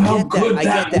 think of how good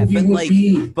that movie but would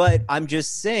be. but I'm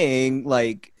just saying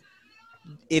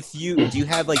if you do you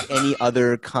have any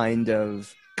other kind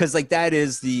of because that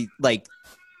is the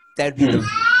that'd be the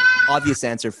obvious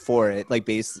answer for it I'm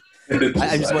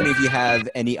just wondering if you have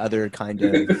any other kind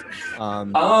of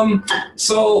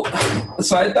So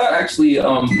I thought actually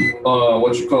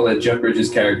Jeff Bridges'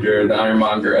 character, the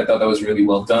Ironmonger, I thought that was really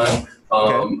well done.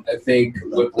 I think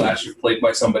Whiplash was played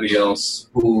by somebody else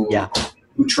who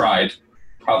tried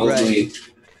probably.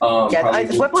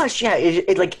 Right. Whiplash,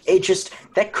 it just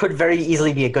that could very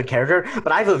easily be a good character,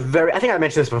 but I think I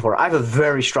mentioned this before. I have a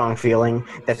very strong feeling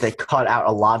that they cut out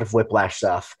a lot of Whiplash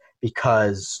stuff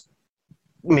because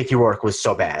Mickey Rourke was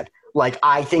so bad.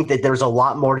 I think that there's a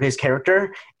lot more to his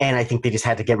character, and I think they just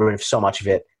had to get rid of so much of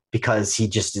it because he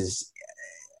just is.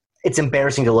 It's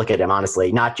embarrassing to look at him,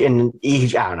 honestly. I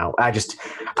don't know. I'm just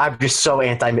so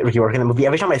anti Mickey Rourke in the movie.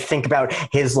 Every time I think about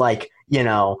his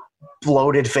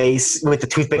bloated face with the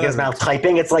toothpick in his mouth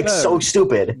typing, it's so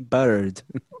stupid. Bird.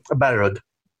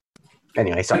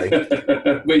 Anyway, sorry.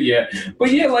 but yeah,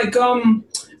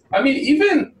 I mean,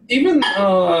 even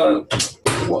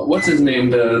what's his name?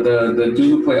 The dude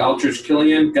who played Aldrich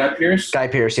Killian, Guy Pearce. Guy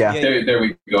Pearce, yeah. There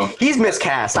we go. He's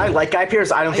miscast. I like Guy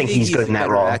Pearce. I don't think he's good in that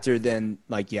role. Actor than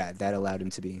that allowed him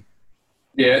to be.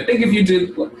 Yeah, I think if you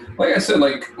did, like I said,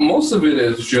 most of it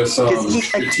is just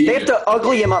they have to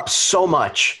ugly him up so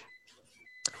much.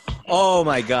 Oh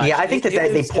my god! Yeah, I think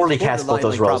they poorly cast both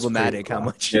those roles. Problematic how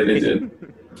much? Yeah, they did.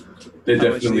 They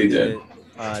definitely did.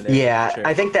 Yeah,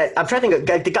 I think that I'm trying to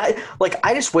think. The guy,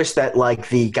 I just wish that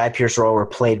the Guy Pearce role were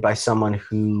played by someone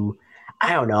who,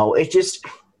 I don't know. It's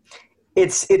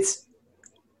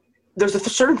there's a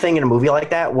certain thing in a movie like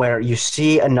that where you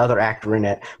see another actor in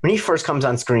it. When he first comes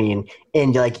on screen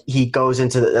and like he goes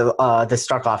into the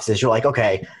Stark offices, you're like,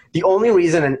 okay, the only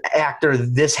reason an actor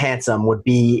this handsome would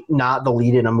be not the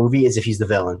lead in a movie is if he's the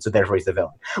villain, so therefore he's the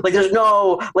villain. Like there's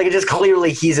no, like it just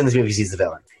clearly he's in this movie because he's the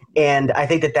villain. And I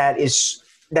think I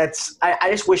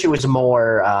just wish it was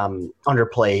more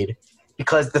underplayed,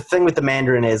 because the thing with the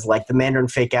Mandarin is like the Mandarin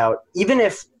fake out, even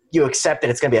if you accept that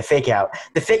it's going to be a fake out,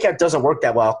 the fake out doesn't work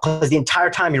that well because the entire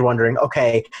time you're wondering,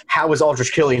 okay, how is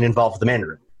Aldrich Killian involved with the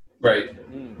Mandarin? Right.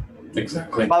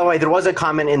 Exactly. By the way, there was a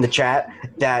comment in the chat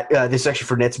that this is actually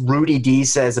for Nits. Rudy D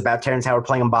says about Terrence Howard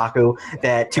playing M'Baku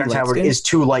that Terrence Howard is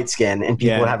too light skinned and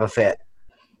people would have a fit.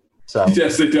 So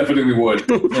yes, they definitely would.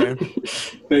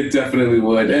 They definitely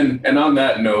would. And on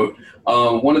that note,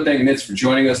 want to thank Nits for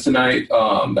joining us tonight.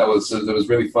 That was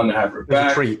really fun to have her back. It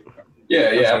was a treat.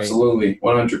 Yeah, absolutely,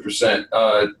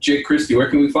 100%. Jake Christie, where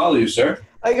can we follow you, sir?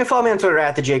 You can follow me on Twitter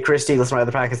at the Jake Christie. Listen to my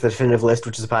other podcast, The Definitive List,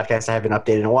 which is a podcast I haven't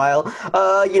updated in a while.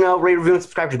 Rate, review, and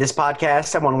subscribe to this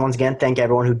podcast. I want to once again thank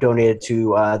everyone who donated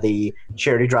to the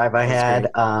charity drive I had.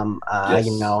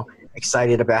 Yes.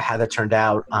 Excited about how that turned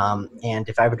out. And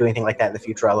if I ever do anything like that in the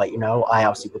future, I'll let you know. I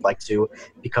obviously would like to,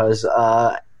 because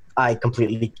I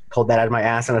completely pulled that out of my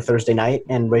ass on a Thursday night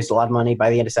and raised a lot of money by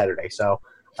the end of Saturday. So,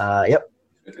 yep.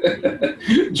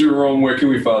 Jerome, where can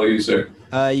we follow you, sir?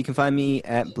 You can find me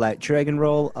at Black Dragon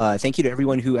Roll. Thank you to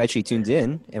everyone who actually tuned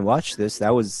in and watched this.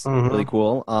 That was really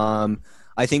cool.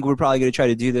 I think we're probably going to try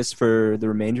to do this for the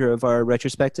remainder of our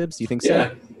retrospectives. Do you think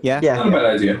so? Yeah. Not a bad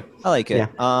idea. I like it.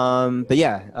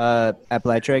 Yeah. At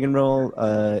Black Dragon Roll,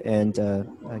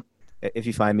 and if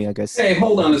you find me, I guess. Hey,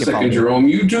 hold on a second, Jerome.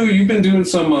 You've been doing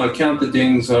some Count the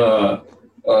Dings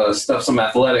stuff, some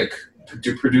athletic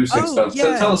producing stuff.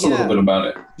 Yeah, Tell us a little bit about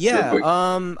it. Yeah,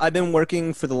 I've been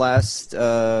working for the last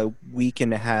week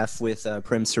and a half with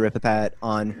Prim Saripapat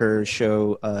on her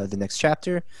show, The Next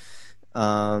Chapter.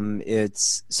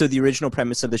 So the original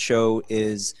premise of the show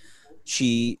is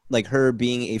she, like her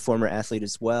being a former athlete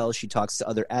as well, she talks to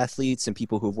other athletes and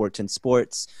people who've worked in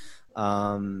sports,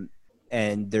 and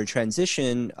their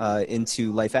transition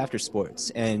into life after sports.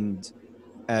 And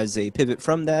as a pivot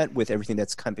from that, with everything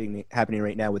that's happening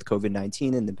right now with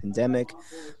COVID-19 and the pandemic,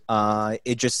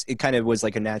 it kind of was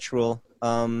like a natural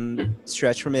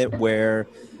stretch from it, where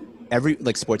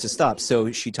sports has stopped.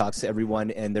 So she talks to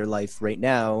everyone and their life right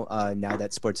now, now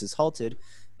that sports is halted.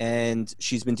 And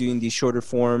she's been doing these shorter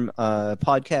form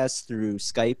podcasts through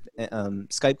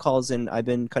Skype calls, and I've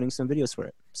been cutting some videos for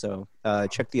it. So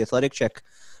check The Athletic, check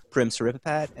Prim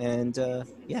Saripapat, and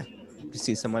you can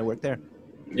see some of my work there.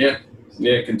 Yeah,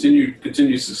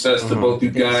 continue success to both you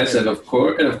guys, and of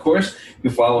course, you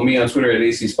follow me on Twitter at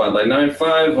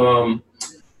ACSpotlight95.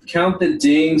 Count the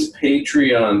Dings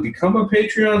Patreon. Become a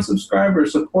Patreon subscriber.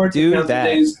 Support the Count the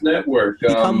Dings network.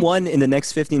 Become one in the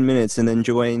next 15 minutes, and then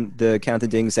join the Count the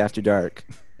Dings After Dark.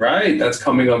 Right, that's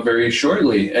coming up very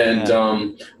shortly. And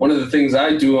one of the things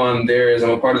I do on there is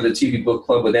I'm a part of the TV Book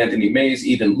Club with Anthony Mays,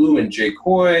 Eden Liu, and Jake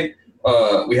Hoy.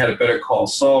 We had a Better Call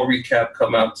Saul recap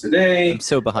come out today. I'm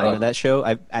so behind on that show.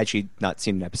 I've actually not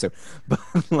seen an episode, but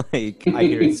I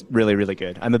hear it's really, really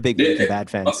good. I'm a big Breaking Bad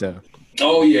fan, so.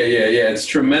 Oh yeah, it's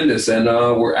tremendous, and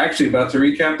we're actually about to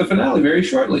recap the finale very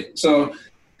shortly. So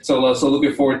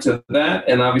looking forward to that.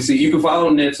 And obviously, you can follow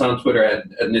Nits on Twitter at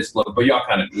NitsBlog, but y'all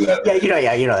kind of do that. Right? You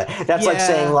know that. That's like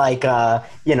saying I'm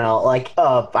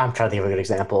trying to think of a good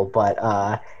example,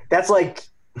 but that's like,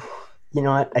 you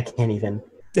know what? I can't even.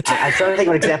 I started to think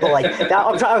of an example like that. I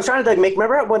was trying to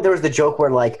remember when there was the joke where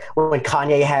when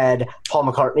Kanye had Paul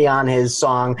McCartney on his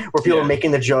song, where people were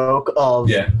making the joke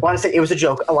of, I want to say it was a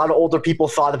joke. A lot of older people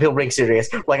thought that people were being serious.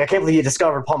 Like, I can't believe you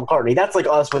discovered Paul McCartney. That's like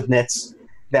us with Nits.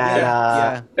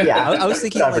 I was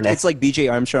thinking it's like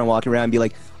BJ Armstrong walking around and be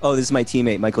like, oh, this is my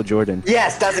teammate Michael Jordan.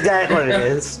 Yes, that's exactly what it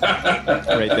is.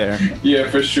 Right there. Yeah,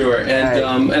 for sure.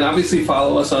 And and obviously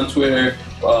follow us on Twitter.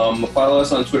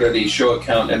 The show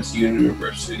account MCU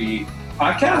University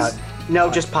Podcast.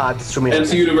 No, just pod.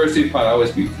 MCU University Pod. I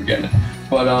always be forgetting it.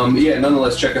 But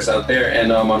nonetheless, check us out there,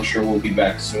 and I'm sure we'll be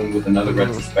back soon with another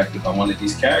retrospective on one of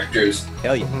these characters.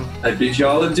 Hell yeah. I bid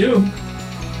y'all adieu.